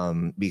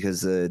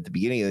 Because at the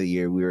beginning of the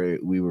year,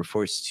 we were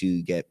forced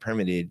to get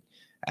permitted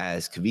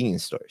as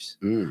convenience stores.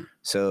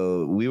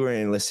 So we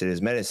weren't listed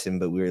as medicine,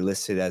 but we were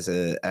listed as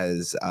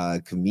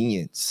a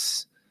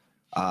convenience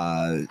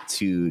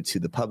to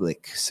the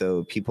public.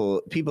 So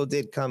people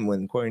did come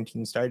when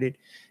quarantine started,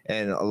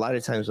 and a lot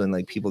of times when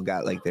like people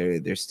got like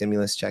their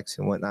stimulus checks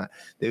and whatnot,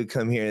 they would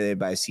come here, they'd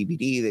buy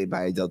CBD, they'd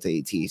buy Delta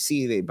 8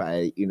 THC, they'd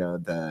buy, you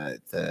know,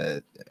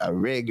 a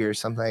rig or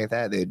something like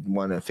that. They'd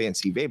want a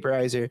fancy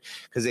vaporizer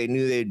because they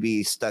knew they'd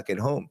be stuck at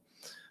home.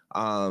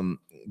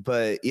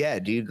 But yeah,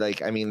 dude,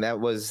 like, I mean,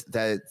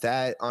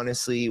 that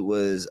honestly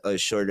was a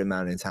short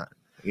amount of time,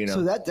 you know?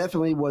 So that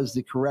definitely was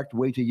the correct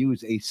way to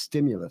use a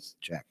stimulus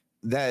check.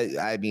 That,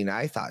 I mean,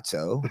 I thought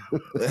so.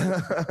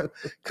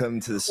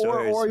 Come to the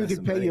store. Or you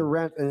could pay your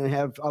rent and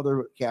have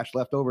other cash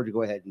left over to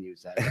go ahead and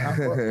use that.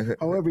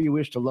 However you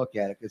wish to look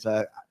at it. Because,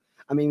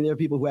 I mean, there are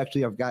people who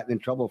actually have gotten in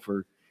trouble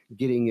for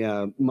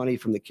getting money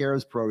from the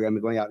CARES program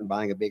and going out and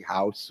buying a big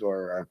house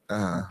or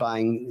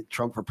buying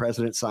Trump for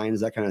president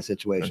signs, that kind of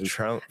situation.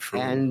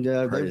 And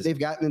they've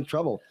gotten in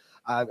trouble.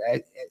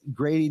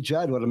 Grady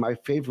Judd, one of my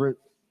favorite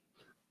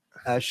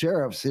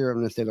sheriffs here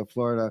in the state of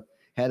Florida,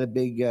 had a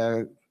big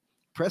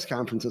press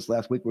conference this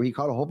last week where he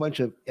caught a whole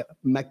bunch of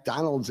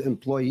McDonald's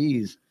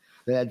employees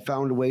that had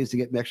found ways to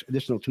get an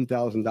additional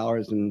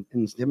 $2,000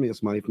 in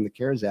stimulus money from the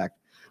CARES Act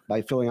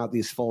by filling out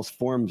these false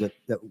forms that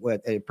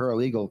a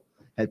paralegal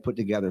had put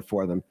together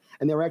for them.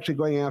 And they were actually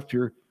going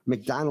after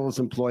McDonald's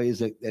employees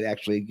that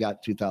actually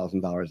got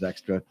 $2,000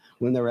 extra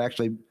when there were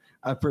actually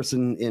a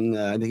person in,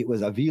 I think it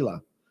was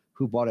Avila,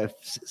 who bought a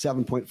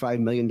 $7.5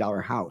 million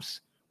house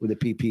with a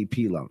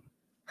PPP loan.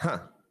 Huh.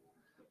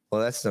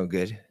 Well, that's no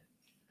good.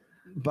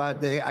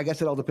 But I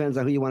guess it all depends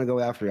on who you want to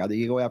go after. Either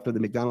you go after the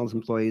McDonald's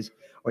employees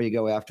or you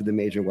go after the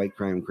major white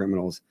crime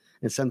criminals.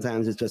 And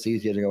sometimes it's just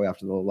easier to go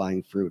after the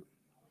low-lying fruit.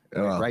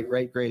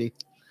 Right, Grady?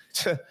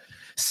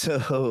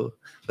 So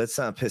let's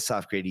not piss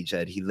off Grady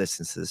Judd. He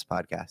listens to this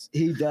podcast.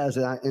 He does,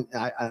 and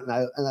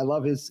I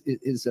love his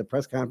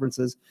press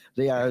conferences.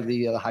 They are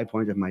the high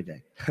point of my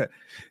day.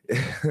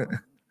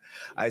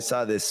 I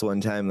saw this one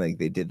time, like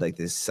they did like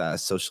this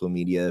social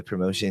media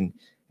promotion,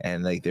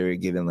 and like they were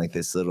giving like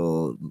this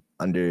little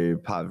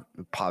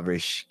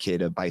impoverished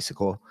kid a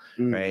bicycle,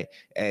 right?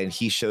 And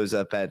he shows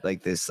up at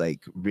like this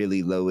like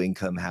really low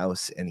income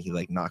house, and he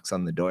like knocks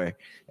on the door,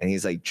 and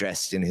he's like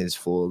dressed in his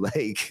full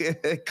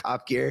like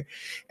cop gear,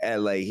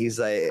 and like he's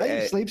like,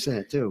 he sleeps in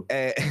it too.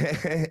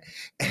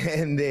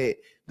 And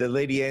the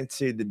lady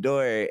answered the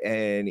door,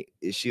 and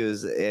he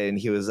was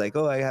like,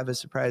 "Oh, I have a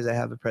surprise. I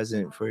have a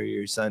present for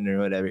your son or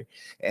whatever."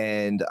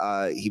 And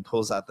he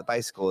pulls out the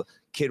bicycle.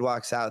 Kid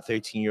walks out,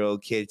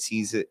 13-year-old kid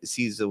sees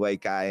the white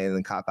guy in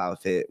the cop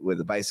outfit with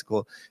a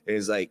bicycle. It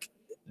was like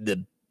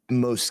the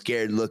most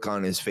scared look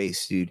on his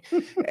face, dude.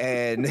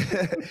 and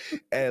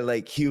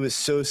like he was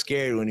so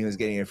scared when he was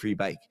getting a free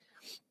bike.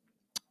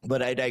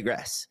 But I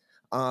digress.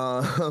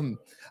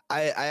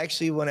 I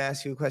actually want to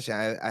ask you a question.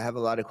 I have a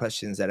lot of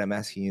questions that I'm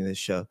asking you in this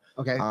show.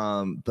 Okay.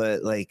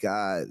 But like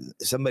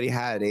somebody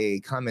had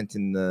a comment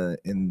in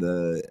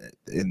the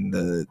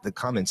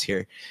comments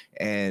here,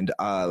 and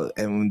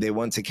they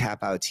want to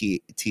cap out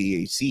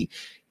THC.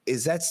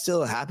 Is that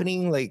still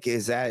happening? Like,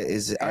 are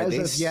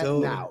they still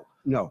now?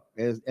 No,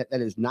 that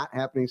is not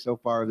happening so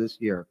far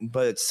this year.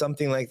 But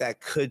something like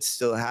that could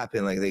still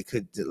happen. Like they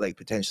could like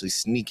potentially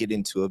sneak it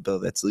into a bill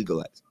that's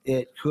legalized.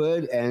 It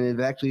could, and it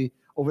actually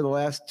over the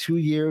last 2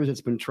 years,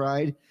 it's been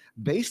tried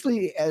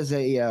basically as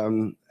a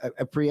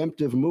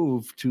preemptive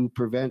move to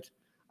prevent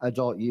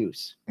adult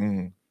use.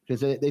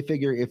 Because they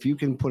figure if you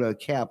can put a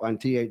cap on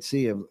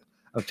THC of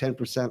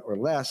 10% or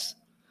less,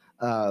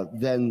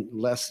 then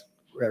less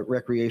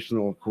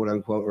recreational, quote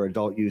unquote, or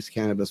adult use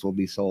cannabis will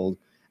be sold.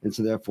 And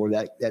so therefore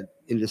that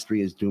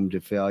industry is doomed to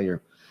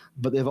failure.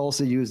 But they've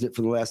also used it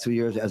for the last 2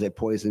 years as a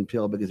poison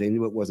pill because they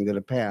knew it wasn't going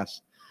to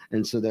pass.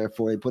 And so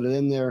therefore they put it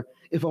in there,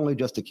 if only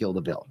just to kill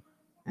the bill.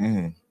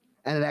 And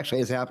it actually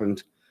has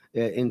happened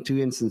in 2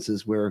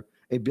 instances where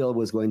a bill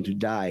was going to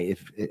die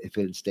if it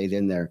had stayed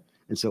in there.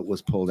 And so it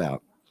was pulled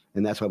out.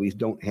 And that's why we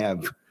don't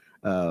have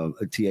a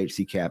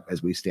THC cap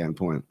as we stand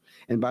point.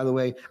 And by the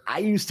way, I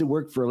used to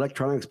work for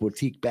Electronics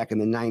Boutique back in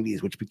the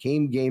 90s, which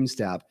became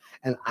GameStop,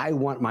 and I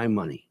want my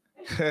money.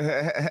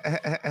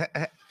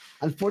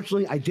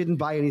 Unfortunately, I didn't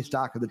buy any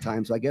stock at the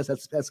time, so I guess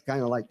that's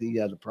kind of like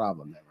the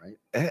problem there,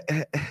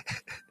 right?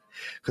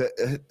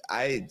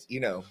 I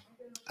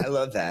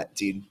love that,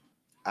 dude.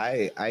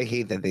 I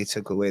hate that they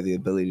took away the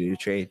ability to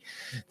trade.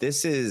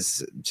 This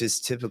is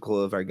just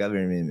typical of our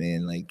government,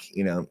 man. Like,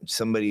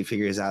 somebody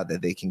figures out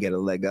that they can get a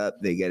leg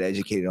up, they get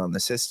educated on the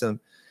system,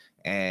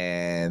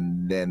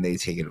 and then they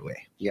take it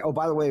away. Yeah. Oh,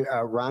 by the way,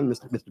 Ron,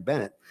 Mr.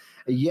 Bennett,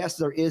 yes,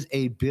 there is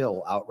a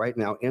bill out right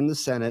now in the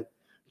Senate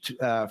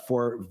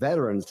for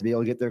veterans to be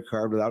able to get their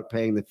card without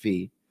paying the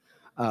fee.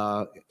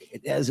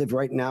 As of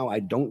right now, I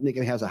don't think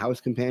it has a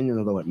House companion,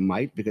 although it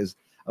might, because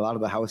a lot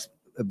of the House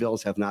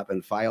bills have not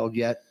been filed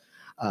yet.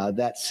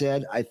 That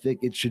said, I think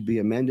it should be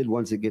amended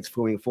once it gets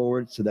going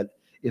forward so that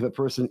if a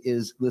person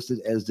is listed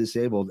as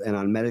disabled and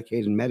on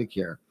Medicaid and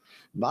Medicare,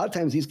 a lot of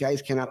times these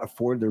guys cannot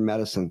afford their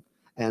medicine,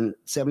 and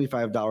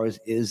 $75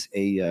 is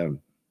a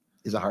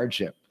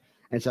hardship.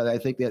 And so I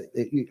think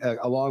that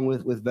along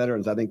with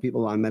veterans, I think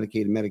people on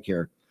Medicaid and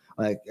Medicare,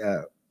 like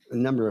a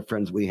number of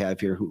friends we have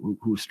here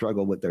who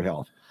struggle with their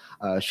health,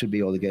 should be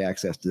able to get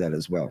access to that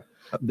as well.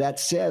 That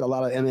said, a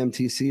lot of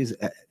MMTCs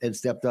had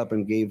stepped up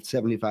and gave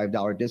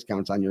 $75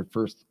 discounts on your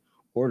first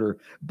order,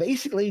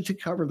 basically to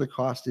cover the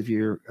cost of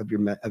your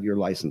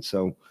license.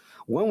 So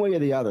one way or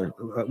the other,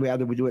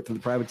 we do it through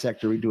the private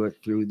sector, we do it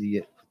through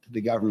the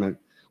government.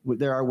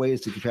 There are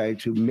ways to try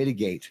to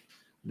mitigate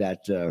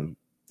that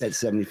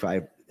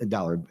 $75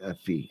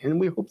 fee, and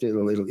we hope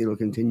that it'll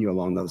continue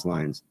along those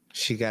lines.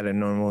 She got a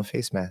normal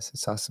face mask.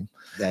 It's awesome.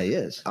 That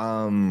is.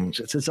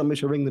 So somebody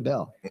should ring the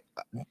bell.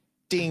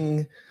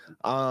 Ding.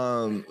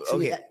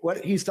 Okay.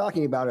 What he's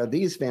talking about are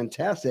these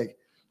fantastic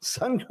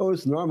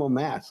Suncoast Normal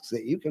masks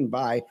that you can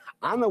buy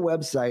on the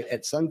website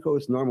at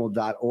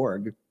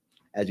suncoastnormal.org,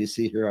 as you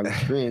see here on the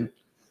screen,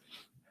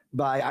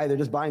 by either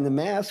just buying the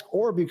mask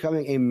or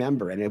becoming a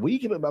member. And if we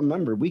become a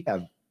member, we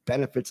have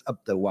benefits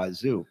up the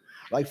wazoo.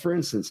 Like, for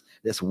instance,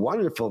 this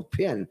wonderful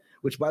pin,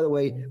 which, by the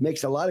way,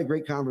 makes a lot of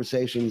great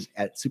conversations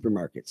at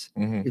supermarkets.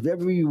 If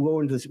ever you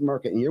go into the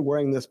supermarket and you're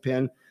wearing this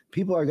pin,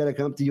 people are going to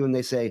come up to you and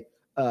they say,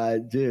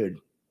 dude,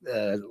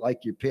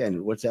 like your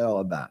pin, what's that all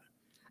about?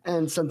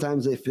 And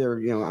sometimes if they're,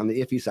 on the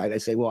iffy side, I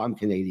say, well, I'm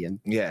Canadian.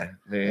 Yeah.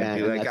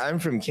 You're like, I'm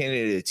from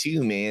Canada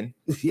too, man.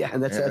 Yeah.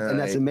 And that's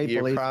a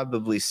maple leaf. You're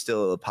probably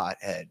still a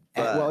pothead.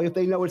 But... well, if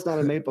they know it's not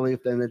a maple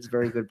leaf, then it's a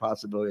very good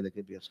possibility that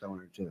could be a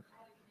stoner too.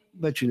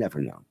 But you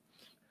never know.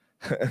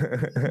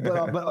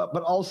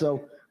 but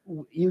also,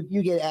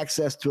 you get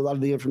access to a lot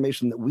of the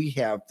information that we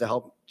have to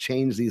help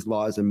change these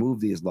laws and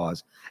move these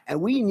laws. And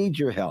we need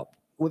your help.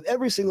 With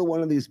every single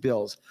one of these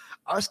bills,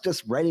 us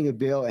just writing a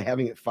bill and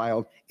having it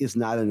filed is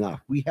not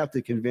enough. We have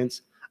to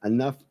convince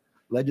enough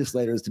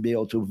legislators to be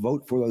able to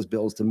vote for those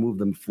bills to move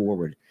them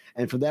forward.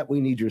 And for that, we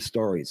need your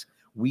stories.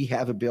 We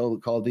have a bill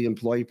called the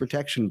Employee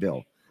Protection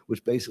Bill,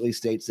 which basically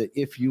states that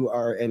if you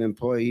are an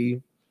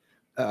employee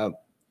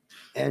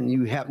and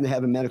you happen to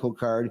have a medical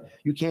card,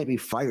 you can't be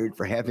fired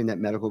for having that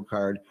medical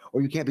card,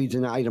 or you can't be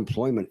denied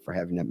employment for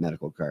having that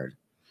medical card.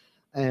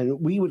 And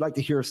we would like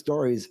to hear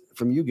stories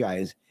from you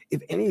guys,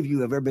 if any of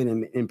you have ever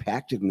been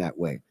impacted in that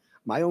way.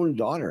 My own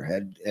daughter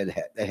had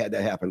that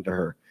happen to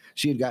her.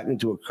 She had gotten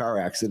into a car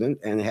accident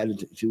and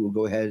had to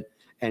go ahead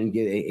and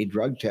get a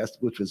drug test,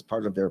 which was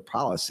part of their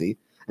policy.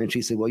 And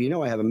she said, well, you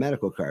know, I have a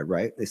medical card,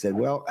 right? They said,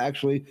 well,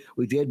 actually,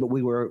 we did, but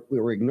we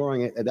were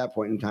ignoring it at that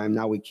point in time.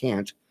 Now we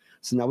can't.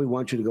 So now we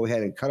want you to go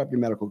ahead and cut up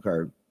your medical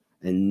card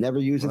and never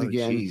use it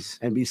again, geez.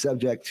 And be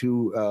subject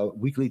to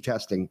weekly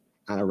testing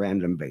on a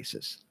random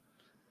basis.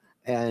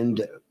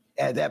 And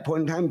at that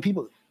point in time,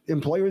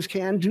 employers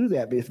can do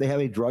that if they have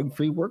a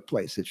drug-free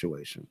workplace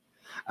situation.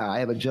 I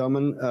have a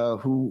gentleman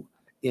who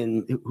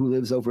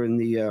lives over in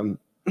the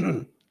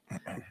I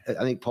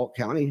think Polk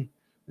County,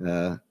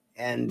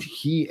 and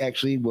he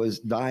actually was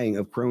dying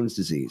of Crohn's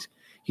disease.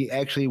 He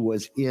actually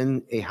was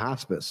in a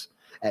hospice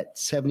at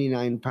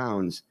 79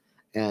 pounds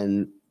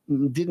and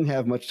didn't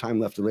have much time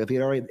left to live. He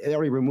had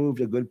already removed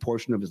a good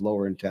portion of his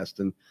lower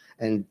intestine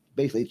and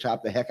basically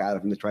chopped the heck out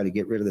of him to try to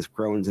get rid of this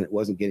Crohn's, and it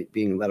wasn't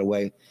being let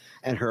away.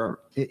 And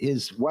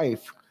his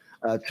wife,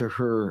 to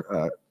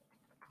her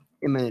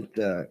imminent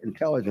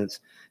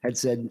intelligence, had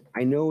said,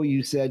 I know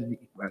you said,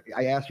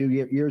 I asked you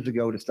years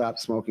ago to stop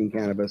smoking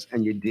cannabis,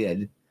 and you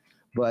did.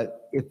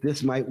 But if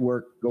this might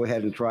work, go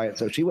ahead and try it.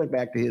 So she went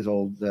back to his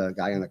old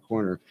guy on the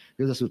corner,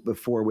 because this was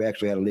before we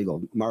actually had a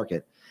legal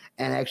market,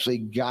 and actually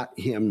got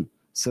him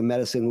some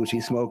medicine which he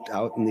smoked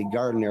out in the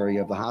garden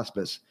area of the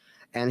hospice.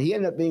 And he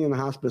ended up being in the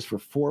hospice for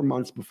 4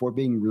 months before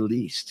being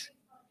released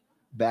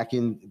back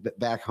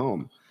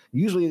home.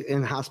 Usually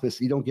in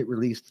hospice, you don't get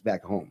released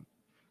back home.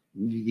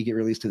 You get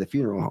released to the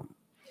funeral home.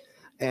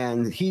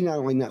 And he not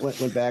only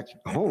went back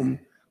home,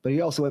 but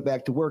he also went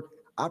back to work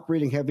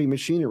operating heavy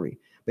machinery,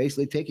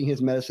 basically taking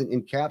his medicine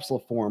in capsule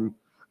form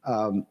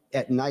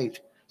at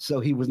night, so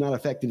he was not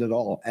affected at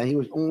all. And he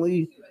was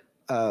only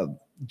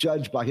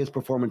judged by his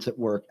performance at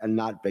work and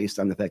not based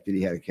on the fact that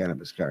he had a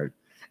cannabis card.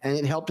 And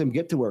it helped him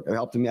get to work. It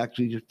helped him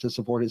actually to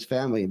support his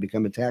family and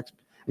become and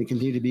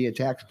continue to be a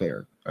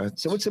taxpayer.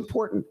 So it's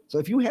important. So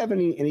if you have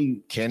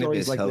any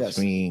cannabis stories like helped this,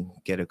 me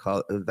get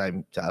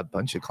a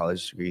bunch of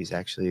college degrees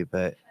actually,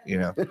 but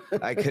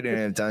I couldn't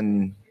have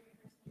done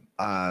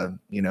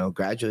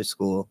graduate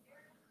school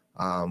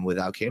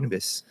without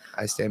cannabis.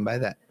 I stand by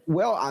that.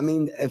 Well, I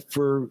mean,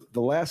 for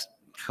the last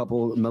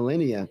couple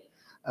millennia,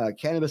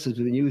 cannabis has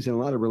been used in a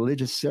lot of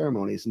religious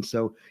ceremonies, and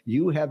so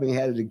you having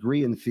had a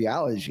degree in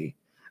theology,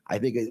 I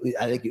think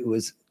it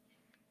was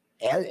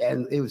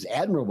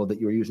admirable that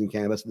you were using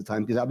cannabis at the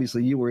time, because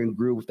obviously you were in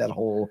groove with that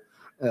whole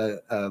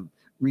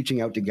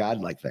reaching out to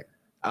God like thing.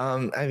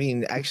 I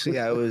mean, actually,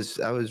 I was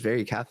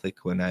very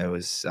Catholic when I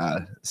was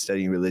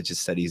studying religious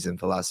studies and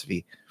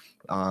philosophy.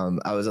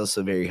 I was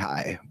also very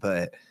high,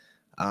 but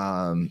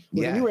yeah,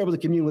 you were able to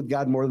commune with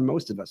God more than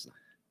most of us.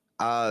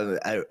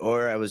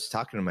 Or I was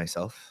talking to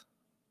myself.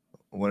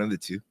 One of the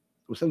two.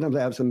 Well, sometimes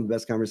I have some of the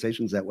best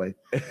conversations that way.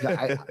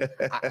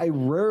 I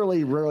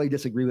rarely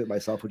disagree with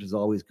myself, which is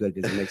always good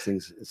because it makes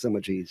things so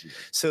much easier.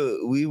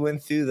 So we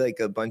went through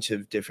like a bunch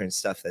of different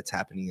stuff that's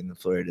happening in the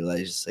Florida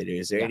legislature.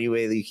 Is there any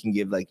way that you can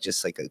give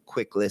just a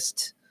quick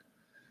list?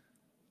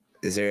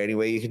 Is there any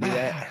way you can do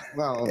that?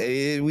 Well,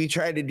 we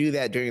tried to do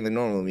that during the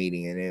normal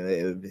meeting,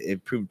 and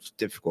it proved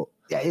difficult.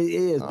 Yeah, it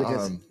is,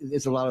 because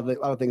it's a lot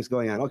of things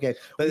going on. Okay,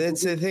 but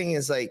the thing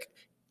is,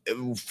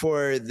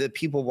 for the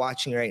people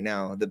watching right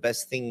now, the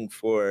best thing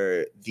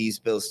for these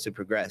bills to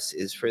progress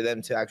is for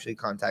them to actually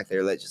contact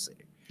their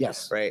legislator.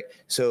 Yes. Right.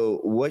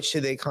 So what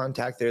should they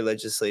contact their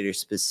legislator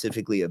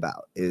specifically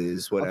about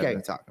is what I'm going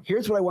to talk about.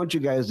 Here's what I want you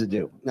guys to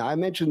do. Now, I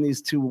mentioned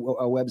these two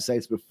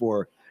websites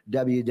before,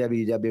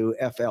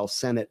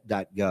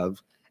 www.flsenate.gov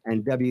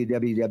and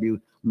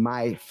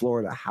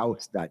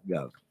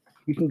www.myfloridahouse.gov.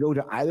 You can go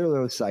to either of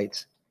those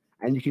sites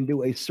and you can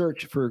do a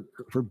search for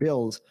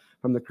bills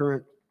from the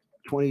current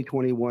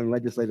 2021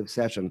 legislative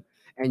session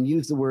and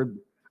use the word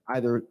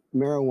either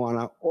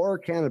marijuana or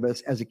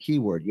cannabis as a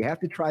keyword. You have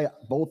to try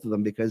both of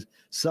them, because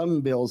some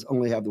bills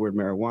only have the word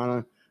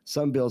marijuana,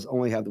 some bills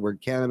only have the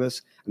word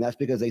cannabis, and that's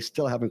because they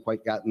still haven't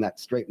quite gotten that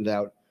straightened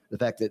out. The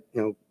fact that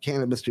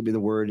cannabis should be the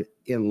word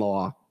in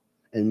law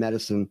and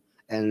medicine,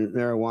 and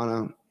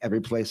marijuana every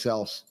place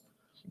else.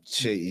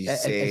 Should you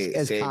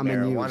say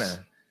common marijuana use.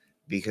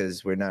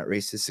 Because we're not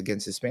racist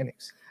against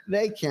Hispanics.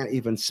 They can't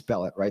even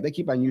spell it right. They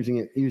keep on using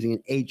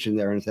an H in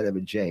there instead of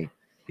a J.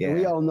 Yeah. And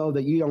we all know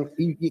that you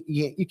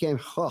can't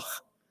huh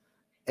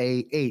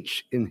a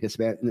H in the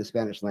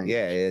Spanish language.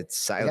 Yeah, it's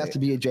silent. It has to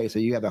be a J, so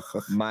you have a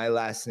huh. My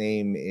last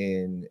name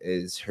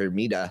is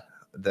Hermida.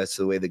 That's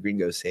the way the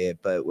gringos say it.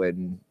 But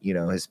when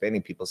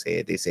Hispanic people say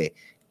it, they say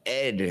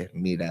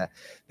Edmida.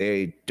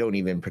 They don't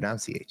even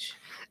pronounce the H.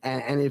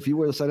 And if you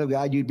were the Son of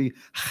God, you'd be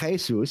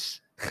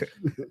Jesus,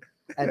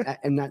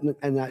 and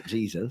not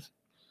Jesus.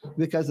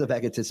 because of the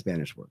fact it's a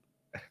Spanish word.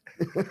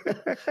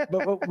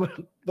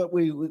 but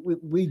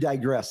we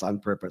digress on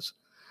purpose.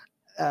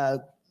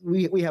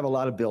 We have a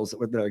lot of bills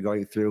that are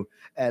going through,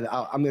 and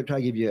I'm going to try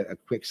to give you a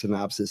quick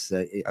synopsis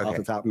off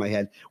the top of my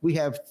head. We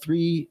have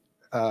 3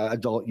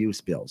 adult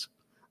use bills.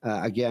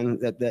 Again,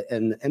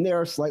 and they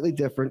are slightly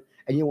different,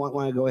 and you want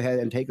to go ahead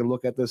and take a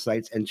look at the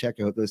sites and check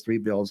out those 3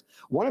 bills.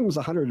 One of them is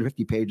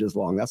 150 pages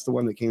long. That's the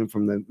one that came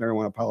from the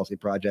Marijuana Policy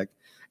Project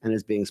and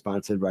is being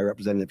sponsored by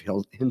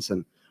Representative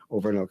Hinson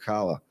over in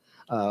Ocala.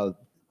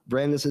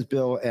 Brandis's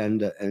bill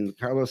and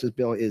Carlos's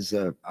bill is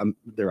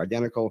they're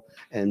identical,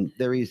 and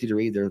they're easy to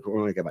read. They're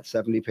only about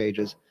 70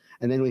 pages.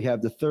 And then we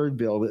have the 3rd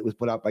bill that was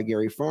put out by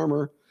Gary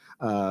Farmer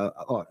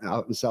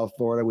out in South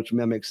Florida, which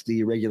mimics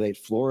the Regulate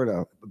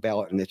Florida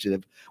ballot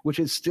initiative, which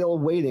is still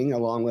waiting,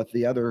 along with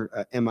the other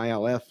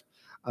MILF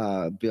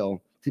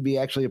bill, to be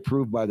actually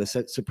approved by the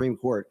Supreme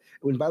Court.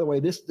 And by the way,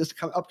 this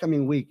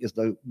upcoming week is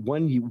the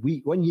 1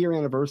 year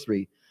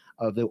anniversary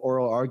of the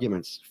oral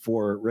arguments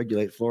for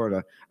Regulate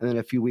Florida, and then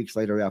a few weeks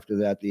later after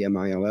that, the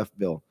MILF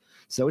bill.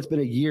 So it's been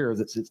a year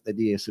since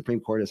the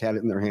Supreme Court has had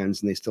it in their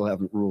hands, and they still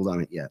haven't ruled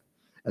on it yet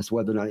as to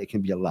whether or not it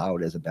can be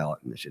allowed as a ballot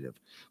initiative.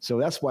 So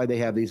that's why they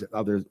have these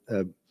other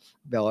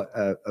ballot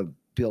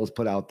bills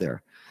put out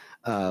there.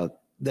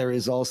 There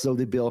is also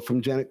the bill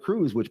from Janet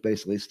Cruz, which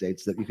basically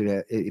states that you could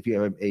have, if you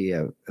have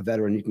a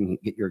veteran, you can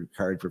get your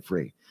card for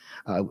free.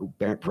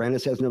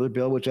 Brandis has another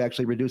bill which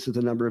actually reduces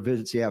the number of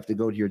visits you have to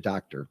go to your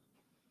doctor.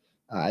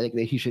 I think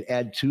that he should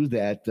add to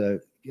that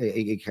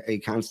a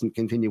constant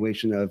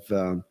continuation of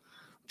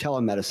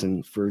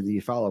telemedicine for the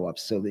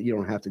follow-ups, so that you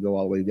don't have to go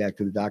all the way back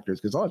to the doctors,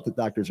 because all of the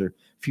doctors are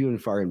few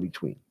and far in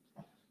between.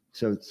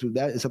 So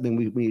that is something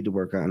we need to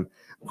work on.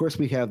 Of course,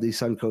 we have the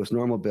Suncoast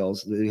Normal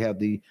bills. We have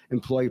the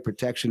Employee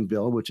Protection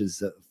Bill, which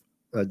is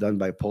done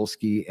by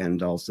Polsky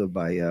and also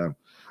by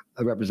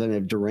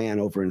Representative Duran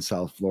over in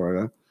South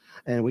Florida.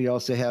 And we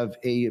also have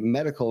a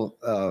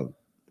medical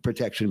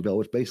protection bill,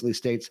 which basically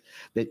states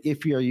that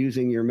if you're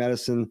using your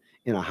medicine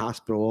in a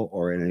hospital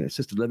or in an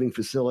assisted living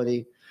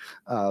facility,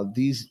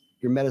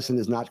 your medicine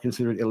is not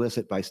considered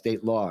illicit by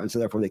state law, and so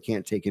therefore they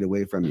can't take it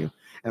away from you.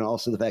 And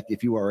also the fact that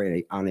if you are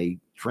on a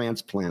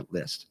transplant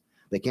list,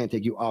 they can't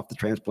take you off the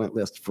transplant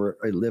list for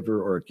a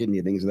liver or a kidney,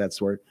 things of that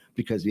sort,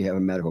 because you have a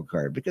medical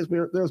card. Because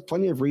there's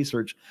plenty of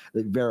research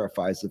that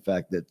verifies the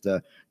fact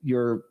that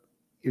your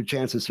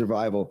chance of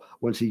survival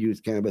once you use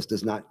cannabis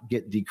does not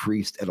get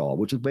decreased at all,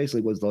 which is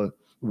basically was the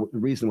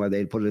reason why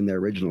they put it in there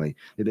originally.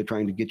 They're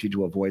trying to get you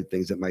to avoid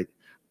things that might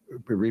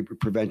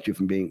prevent you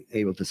from being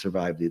able to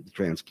survive the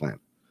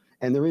transplant.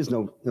 And there is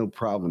no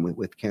problem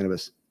with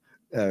cannabis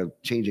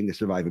changing the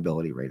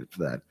survivability rate for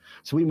that.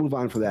 So we move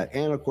on for that.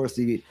 And of course,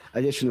 the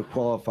addition of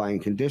qualifying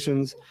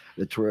conditions,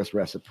 the tourist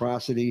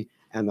reciprocity,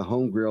 and the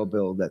home grill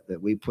bill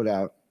that we put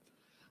out.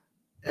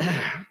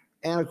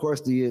 And of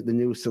course, the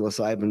new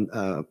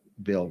psilocybin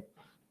bill,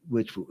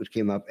 which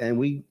came up. And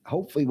we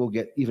hopefully will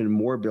get even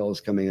more bills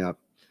coming up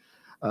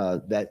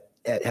that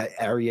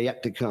are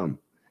yet to come.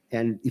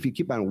 And if you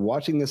keep on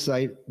watching the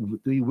site,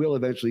 we will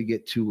eventually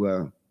get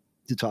to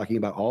talking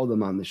about all of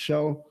them on the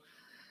show.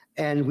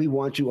 And we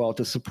want you all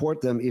to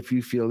support them if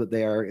you feel that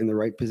they are in the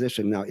right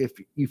position. Now, if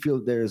you feel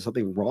there's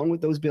something wrong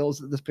with those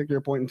bills at this particular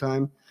point in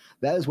time,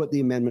 that is what the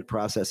amendment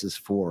process is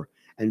for.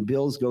 And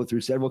bills go through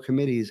several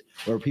committees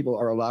where people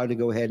are allowed to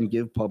go ahead and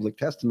give public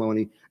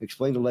testimony,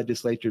 explain to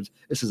legislatures,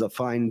 this is a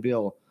fine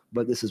bill,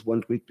 but this is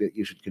one tweak that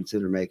you should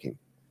consider making.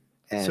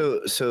 And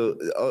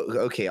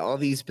okay, all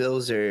these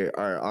bills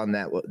are on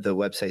the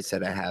websites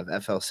that I have,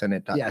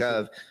 flsenate.gov,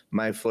 yes,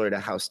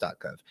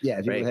 myfloridahouse.gov. Yeah,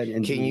 right? go ahead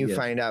and can you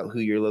find out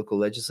who your local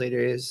legislator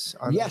is?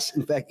 Yes,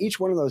 in fact,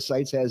 each one of those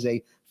sites has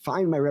a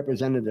Find My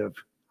Representative,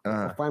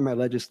 or Find My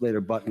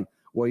Legislator button,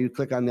 where you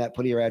click on that,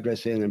 put your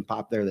address in, and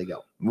pop, there they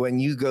go. When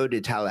you go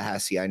to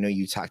Tallahassee, I know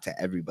you talk to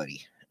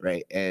everybody,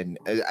 right? And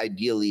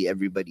ideally,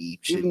 everybody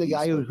should. Even the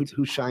guy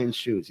who shines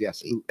shoes,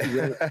 yes. He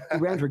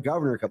ran for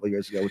governor a couple of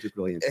years ago, which is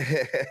brilliant.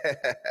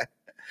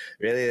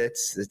 Really,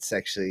 that's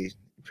actually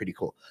pretty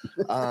cool.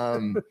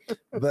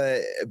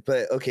 But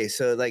okay,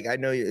 so like I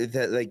know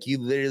that like you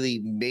literally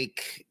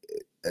make.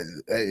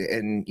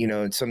 And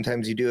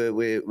sometimes you do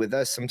it with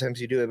us, sometimes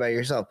you do it by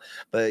yourself,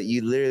 but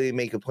you literally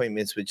make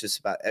appointments with just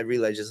about every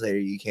legislator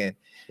you can.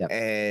 Yep.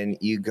 And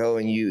you go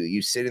and you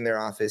sit in their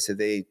office. If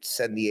they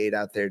send the aide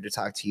out there to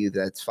talk to you,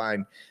 that's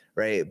fine,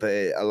 right?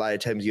 But a lot of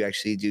times you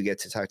actually do get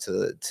to talk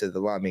to the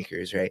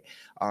lawmakers, right?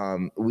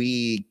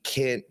 We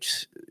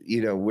can't,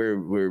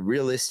 we're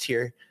realists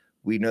here.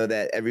 We know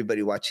that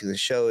everybody watching the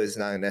show is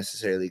not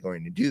necessarily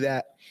going to do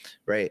that,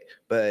 right?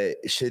 But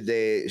should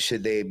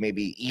they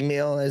maybe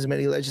email as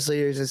many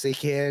legislators as they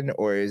can,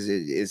 or is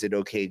it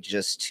okay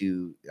just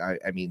to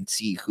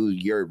see who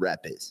your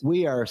rep is?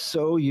 We are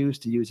so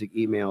used to using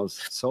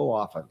emails so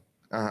often,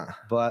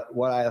 but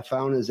what I have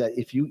found is that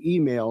if you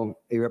email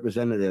a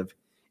representative,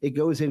 it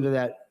goes into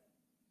that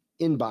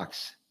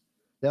inbox.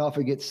 They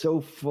often get so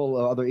full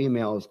of other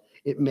emails,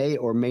 it may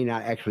or may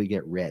not actually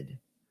get read.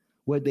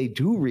 What they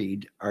do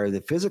read are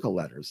the physical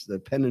letters, the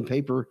pen and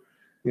paper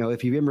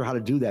if you remember how to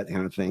do that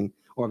kind of thing,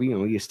 or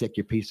you stick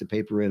your piece of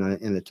paper in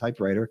a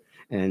typewriter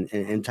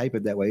and type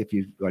it that way if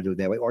you want to do it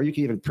that way, or you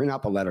can even print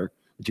out a letter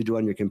that you do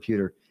on your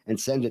computer and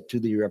send it to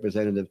the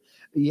representative.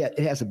 Yeah,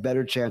 it has a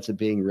better chance of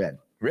being read.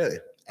 Really?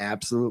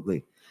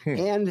 Absolutely.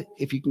 And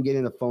if you can get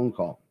in a phone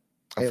call.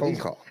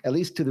 At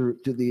least to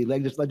the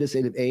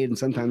legislative aid, and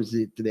sometimes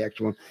to the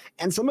actual one.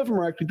 And some of them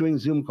are actually doing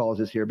Zoom calls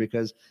this year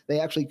because they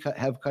actually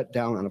have cut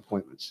down on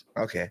appointments.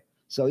 Okay.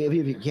 So if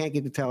you can't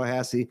get to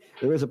Tallahassee,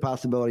 there is a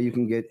possibility you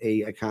can get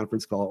a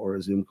conference call or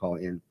a Zoom call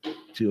in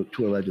to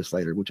a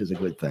legislator, which is a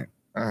good thing.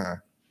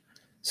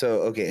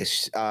 So, okay.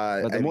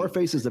 But the more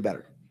faces, the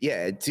better.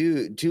 Yeah,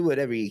 do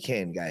whatever you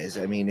can, guys.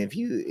 I mean, if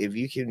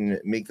you can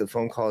make the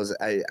phone calls,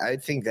 I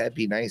think that'd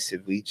be nice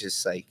if we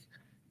just like,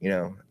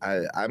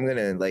 I'm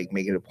gonna like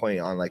make it a point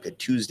on like a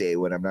Tuesday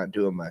when I'm not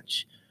doing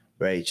much,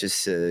 right?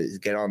 Just to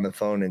get on the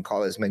phone and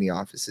call as many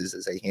offices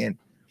as I can.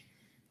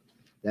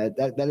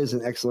 That is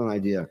an excellent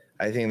idea.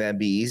 I think that'd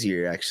be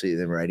easier actually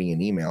than writing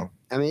an email.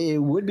 I mean, it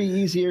would be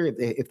easier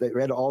if they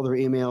read all their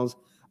emails,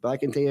 but I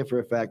can tell you for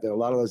a fact that a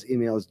lot of those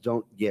emails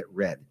don't get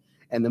read.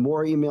 And the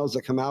more emails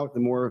that come out, the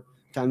more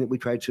time that we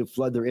try to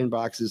flood their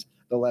inboxes,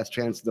 the less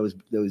chance those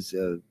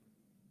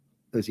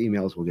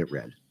emails will get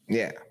read.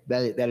 Yeah,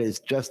 that is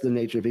just the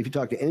nature of it. If you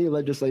talk to any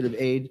legislative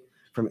aide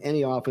from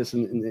any office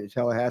in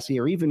Tallahassee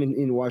or even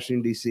in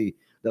Washington, D.C.,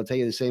 they'll tell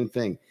you the same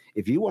thing.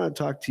 If you want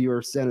to talk to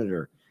your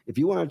senator, if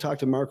you want to talk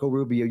to Marco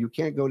Rubio, you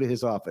can't go to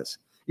his office.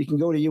 You can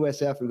go to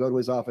USF and go to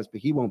his office,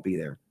 but he won't be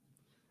there.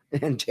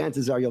 And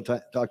chances are you'll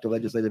talk to a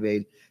legislative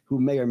aide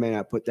who may or may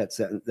not put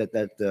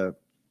that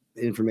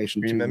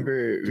information.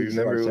 Remember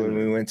when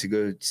we went to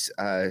go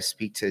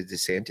speak to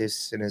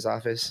DeSantis in his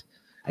office?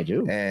 I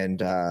do.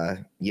 And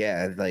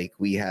like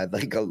we had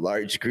like a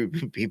large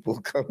group of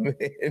people come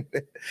in.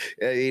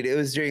 I mean, it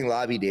was during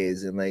lobby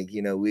days, and like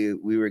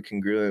we were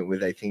congruent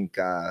with I think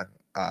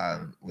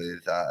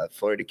with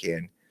Florida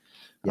Can.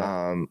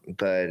 Yeah.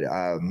 But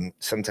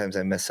sometimes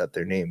I mess up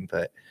their name,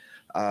 but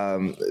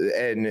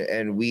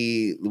and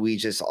we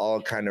just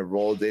all kind of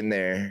rolled in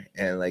there,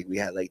 and like we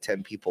had like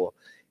 10 people,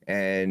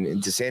 and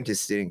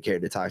DeSantis didn't care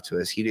to talk to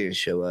us. He didn't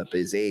show up.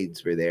 His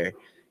aides were there.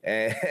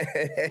 And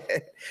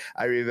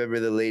I remember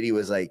the lady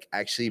was like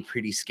actually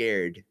pretty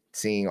scared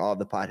seeing all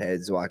the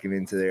potheads walking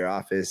into their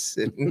office.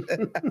 And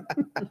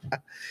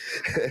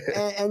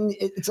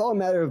it's all a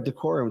matter of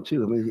decorum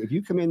too. I mean, if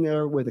you come in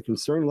there with a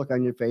concerned look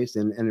on your face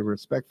and a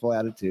respectful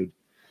attitude,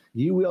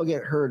 you will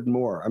get heard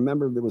more. I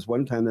remember there was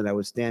one time that I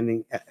was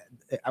standing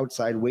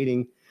outside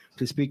waiting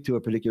to speak to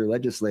a particular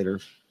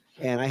legislator,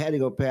 and I had to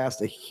go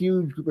past a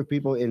huge group of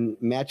people in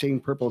matching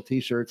purple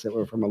T-shirts that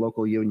were from a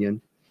local union.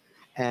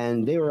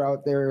 And they were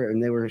out there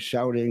and they were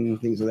shouting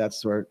things of that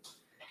sort.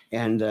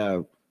 And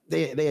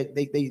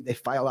they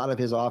file out of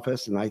his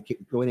office, and I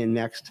go in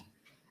next.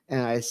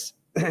 And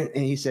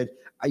he said,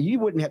 "You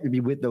wouldn't have to be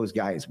with those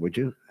guys, would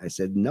you?" I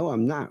said, "No,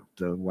 I'm not."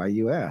 "Why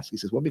you ask?" He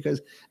says, "Well, because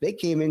they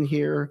came in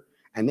here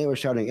and they were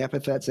shouting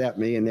epithets at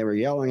me and they were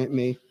yelling at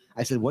me."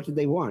 I said, "What did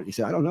they want?" He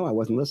said, "I don't know. I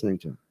wasn't listening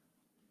to them.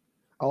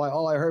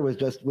 All I heard was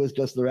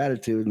just their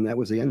attitude, and that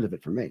was the end of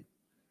it for me."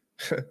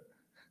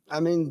 I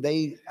mean,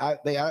 they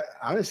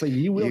honestly,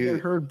 you will get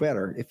heard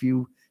better if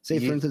you say,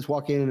 for instance,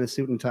 walk in a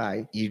suit and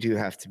tie. You do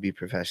have to be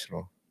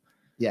professional.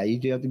 Yeah, you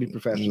do have to be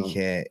professional.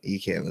 You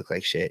can't look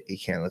like shit. You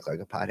can't look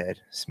like a pothead,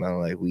 smelling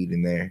like weed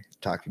in there,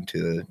 talking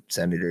to the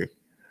senator.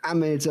 I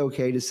mean, it's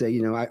okay to say,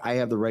 I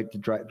have the right to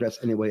dress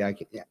any way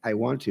I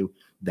want to.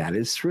 That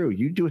is true.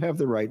 You do have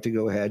the right to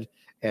go ahead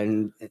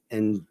and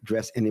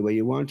dress any way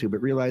you want to,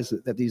 but realize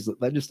that these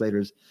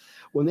legislators,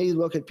 when they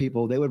look at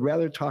people, they would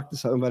rather talk to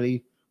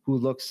somebody who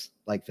looks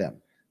like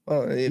them.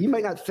 Well, you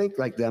might not think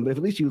like them, but if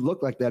at least you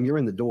look like them, you're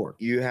in the door.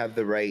 You have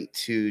the right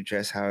to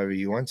dress however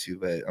you want to,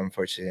 but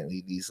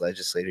unfortunately, these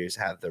legislators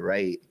have the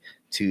right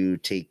to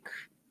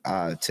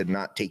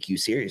not take you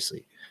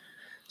seriously.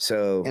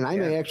 So, and I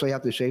may actually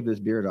have to shave this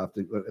beard off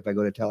if I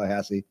go to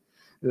Tallahassee.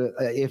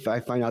 If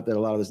I find out that a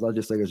lot of these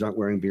legislators aren't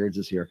wearing beards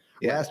this year.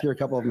 Yeah. Last year, a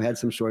couple of them had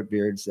some short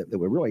beards that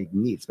were really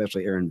neat,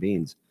 especially Aaron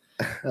Beans.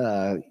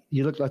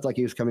 He looked like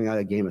he was coming out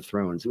of Game of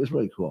Thrones. It was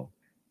really cool.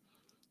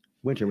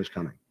 Winter was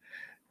coming.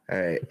 All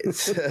right.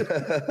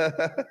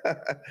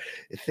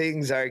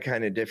 Things are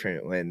kind of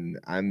different when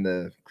I'm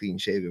the clean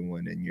shaven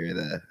one and you're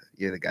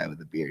the guy with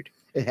the beard.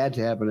 It had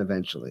to happen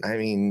eventually. I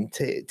mean,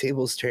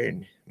 tables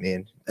turn,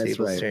 man. That's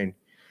tables right. turn.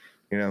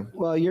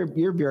 Well,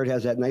 your beard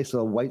has that nice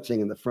little white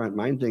thing in the front.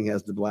 Mine thing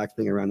has the black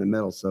thing around the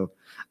middle. So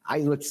I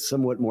look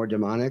somewhat more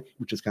demonic,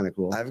 which is kind of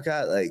cool. I've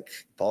got like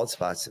bald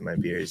spots in my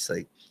beard. It's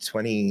like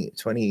 20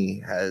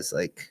 has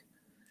like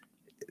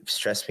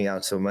stressed me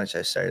out so much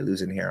I started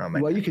losing hair on my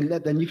neck. You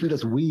can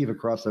just weave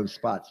across those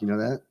spots. You know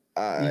that?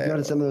 You go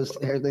to some of those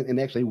hair things and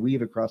actually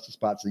weave across the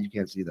spots so you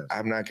can't see those.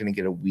 I'm not going to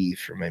get a weave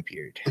for my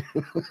beard.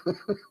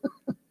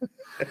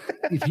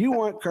 If you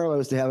want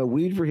Carlos to have a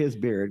weave for his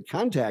beard,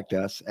 contact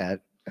us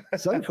at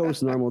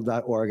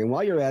suncoastnormal.org, and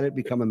while you're at it,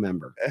 become a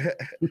member.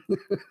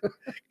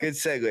 Good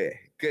segue,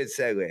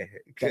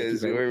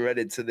 because we're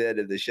running to the end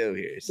of the show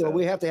here. So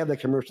we have to have that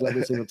commercial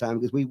every single time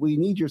because we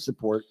need your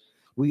support.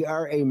 We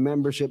are a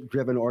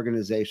membership-driven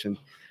organization.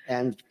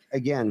 And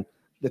again,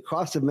 the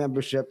cost of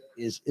membership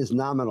is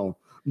nominal,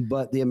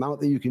 but the amount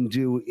that you can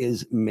do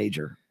is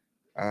major.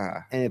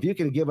 And if you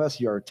can give us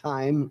your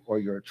time or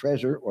your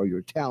treasure or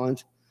your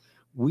talent,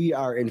 we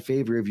are in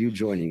favor of you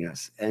joining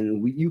us,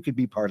 and you could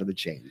be part of the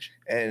change.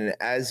 And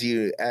as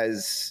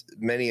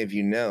many of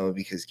you know,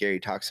 because Gary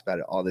talks about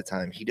it all the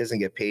time, he doesn't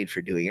get paid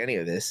for doing any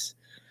of this.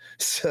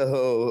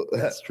 So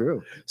that's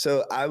true.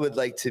 So I would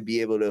like to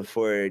be able to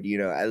afford,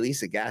 at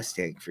least a gas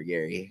tank for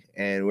Gary,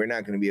 and we're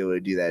not going to be able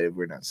to do that if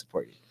we're not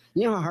supported.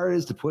 You know how hard it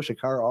is to push a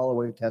car all the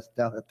way to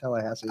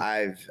Tallahassee?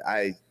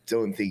 I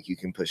don't think you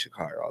can push a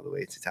car all the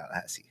way to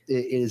Tallahassee.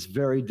 It is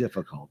very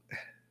difficult.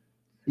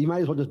 You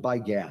might as well just buy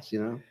gas,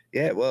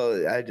 Yeah,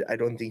 well, I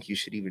don't think you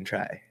should even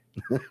try.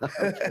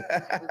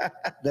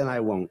 Then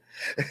I won't.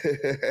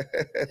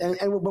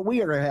 But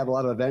we are going to have a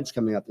lot of events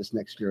coming up this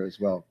next year as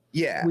well.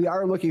 Yeah. We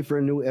are looking for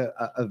a new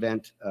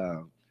event.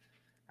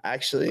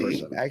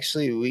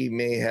 Actually, we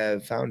may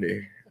have found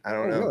her. I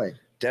don't know. Really?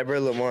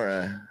 Deborah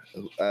Lamora,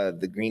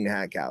 the Green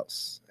Hack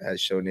House, has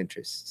shown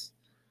interest.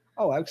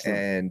 Oh, excellent.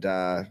 And,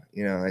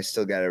 I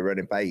still got to run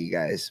it by you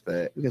guys.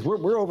 But because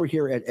we're over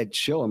here at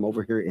Chillum,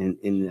 over here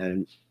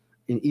in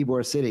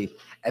Ybor City,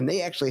 and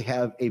they actually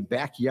have a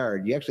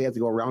backyard. You actually have to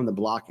go around the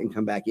block and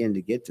come back in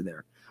to get to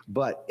there.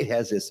 But it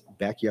has this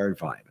backyard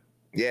vibe.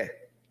 Yeah.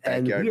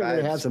 And we're going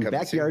to have some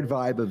backyard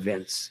vibe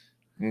events.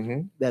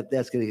 Mm-hmm.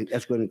 That's going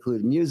to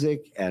include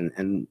music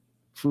and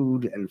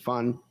food and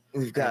fun.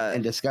 We've got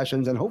and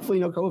discussions and hopefully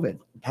no COVID.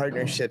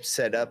 Partnerships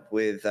set up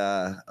with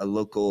a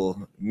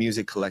local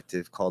music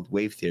collective called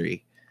Wave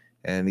Theory.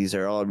 And these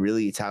are all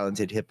really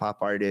talented hip hop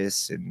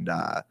artists and,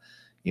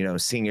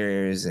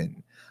 singers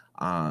and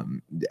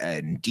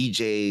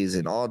DJs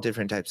and all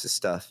different types of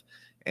stuff.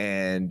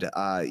 And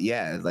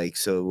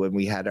so when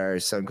we had our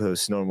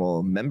Suncoast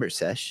Normal member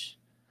sesh,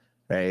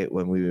 right,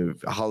 when we were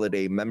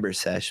holiday member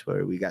sesh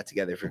where we got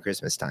together for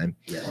Christmas time,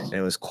 and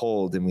it was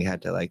cold and we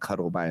had to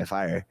cuddle by a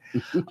fire.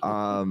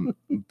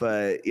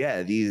 But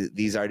yeah,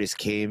 these artists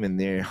came and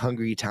they're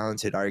hungry,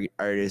 talented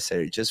artists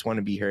that just want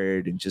to be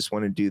heard and just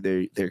want to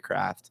do their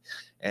craft.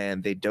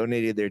 And they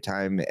donated their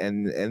time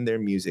and their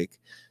music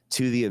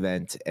to the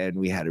event, and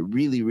we had a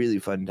really, really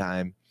fun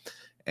time.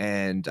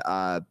 And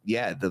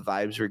the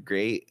vibes were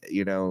great.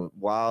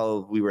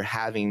 While we were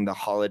having the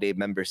holiday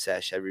member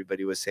sesh,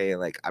 everybody was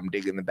saying I'm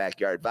digging the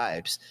backyard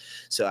vibes.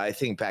 So I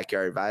think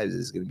backyard vibes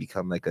is going to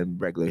become a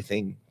regular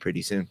thing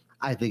pretty soon.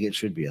 I think it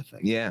should be a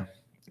thing. Yeah.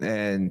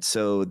 And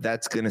so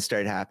that's going to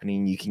start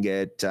happening. You can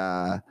get,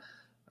 we're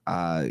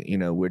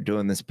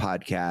doing this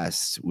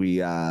podcast.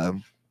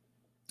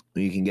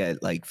 You can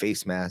get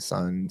face masks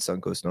on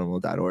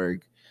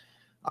suncoastnormal.org.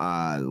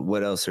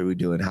 What else are we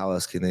doing? How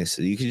else can they?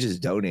 So you can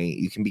just donate.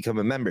 You can become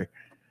a member.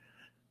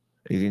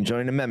 You can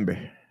join a member.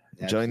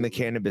 Absolutely. Join the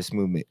cannabis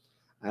movement.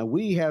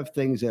 We have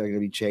things that are going to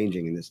be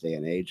changing in this day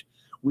and age.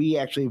 We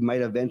actually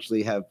might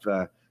eventually have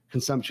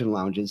consumption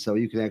lounges, so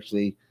you can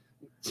actually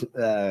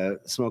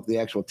smoke the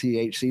actual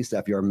THC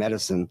stuff, your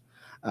medicine,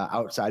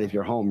 outside of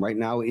your home. Right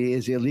now, it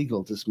is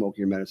illegal to smoke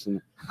your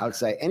medicine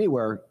outside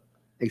anywhere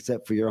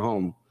except for your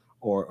home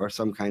or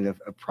some kind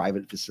of a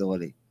private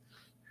facility.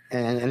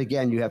 And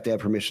again, you have to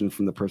have permission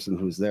from the person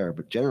who's there.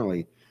 But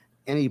generally,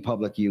 any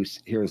public use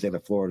here in the state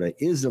of Florida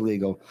is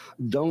illegal.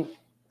 Don't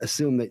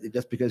assume that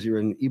just because you're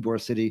in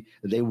Ybor City,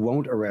 that they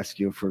won't arrest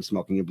you for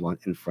smoking a blunt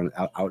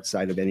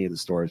outside of any of the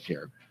stores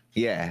here.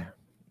 Yeah.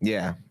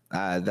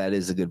 That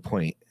is a good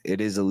point.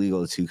 It is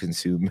illegal to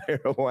consume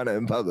marijuana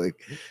in public.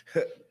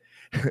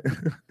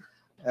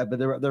 But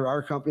there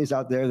are companies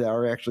out there that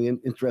are actually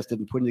interested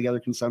in putting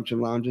together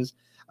consumption lounges.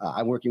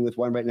 I'm working with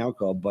one right now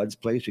called Bud's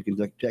Place. You can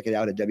check it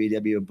out at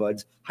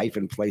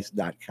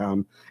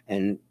www.buds-place.com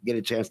and get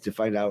a chance to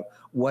find out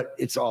what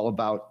it's all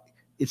about.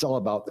 It's all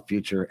about the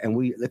future, and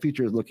the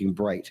future is looking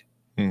bright.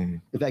 In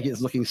fact,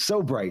 it's looking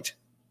so bright,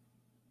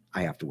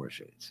 I have to wear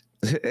shades.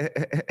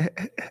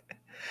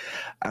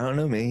 I don't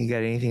know, man. You got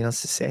anything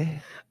else to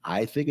say?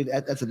 I think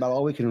that's about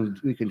all we can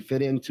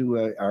fit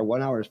into our 1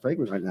 hour's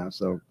fragrance right now.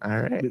 So,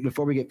 all right.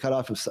 Before we get cut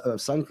off of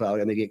SunCloud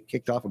and they get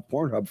kicked off of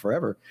Pornhub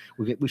forever,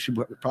 we should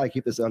probably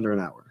keep this under an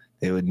hour.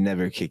 They would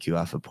never kick you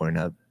off of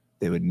Pornhub.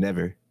 They would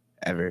never,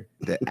 ever.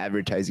 The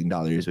advertising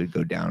dollars would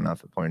go down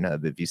off of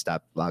Pornhub if you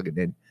stopped logging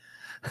in.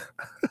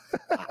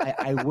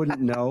 I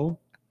wouldn't know,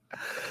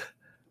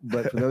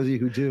 but for those of you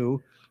who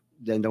do,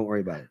 then don't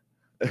worry about it.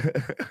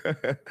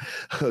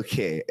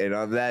 Okay, and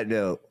on that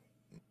note,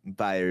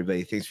 bye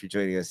everybody. Thanks for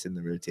joining us in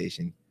the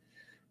rotation.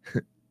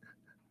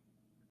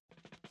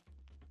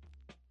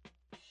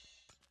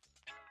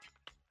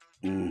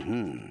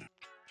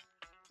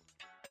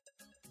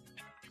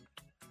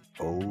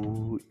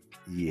 Oh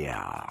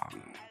yeah.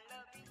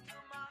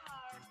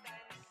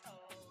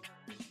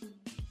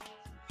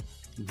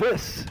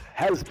 This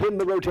has been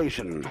the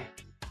rotation,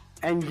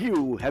 and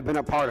you have been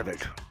a part of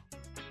it.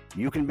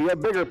 You can be a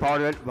bigger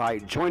part of it by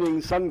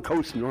joining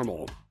Suncoast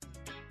Normal.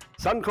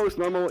 Suncoast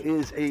Normal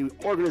is an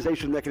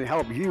organization that can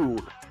help you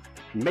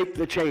make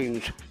the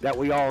change that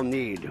we all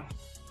need.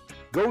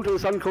 go to the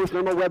Suncoast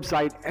Normal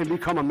website and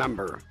become a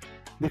member,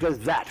 because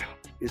that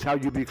is how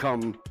you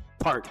become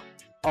part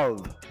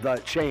of the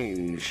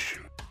change.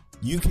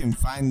 You can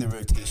find the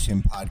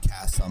Rotation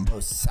podcast on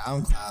both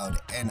SoundCloud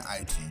and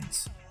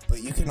iTunes,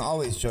 but you can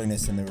always join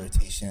us in the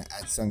rotation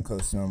at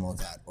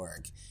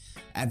suncoastnormal.org.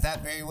 At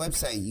that very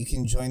website, you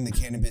can join the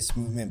cannabis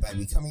movement by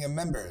becoming a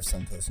member of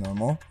Suncoast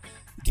Normal,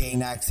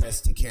 gain access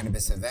to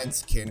cannabis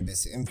events,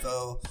 cannabis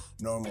info,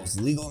 Normal's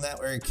legal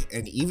network,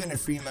 and even a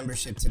free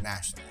membership to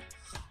National,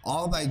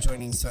 all by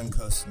joining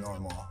Suncoast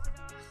Normal.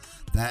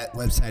 That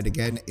website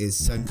again is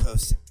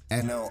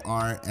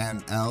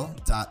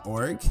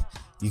suncoastnorml.org.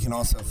 You can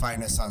also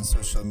find us on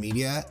social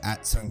media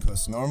at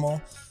Suncoast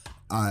Normal.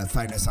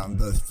 Find us on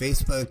both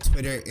Facebook,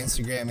 Twitter,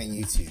 Instagram, and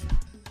YouTube.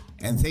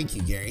 And thank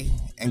you, Gary,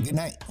 and good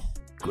night.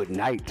 Good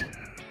night.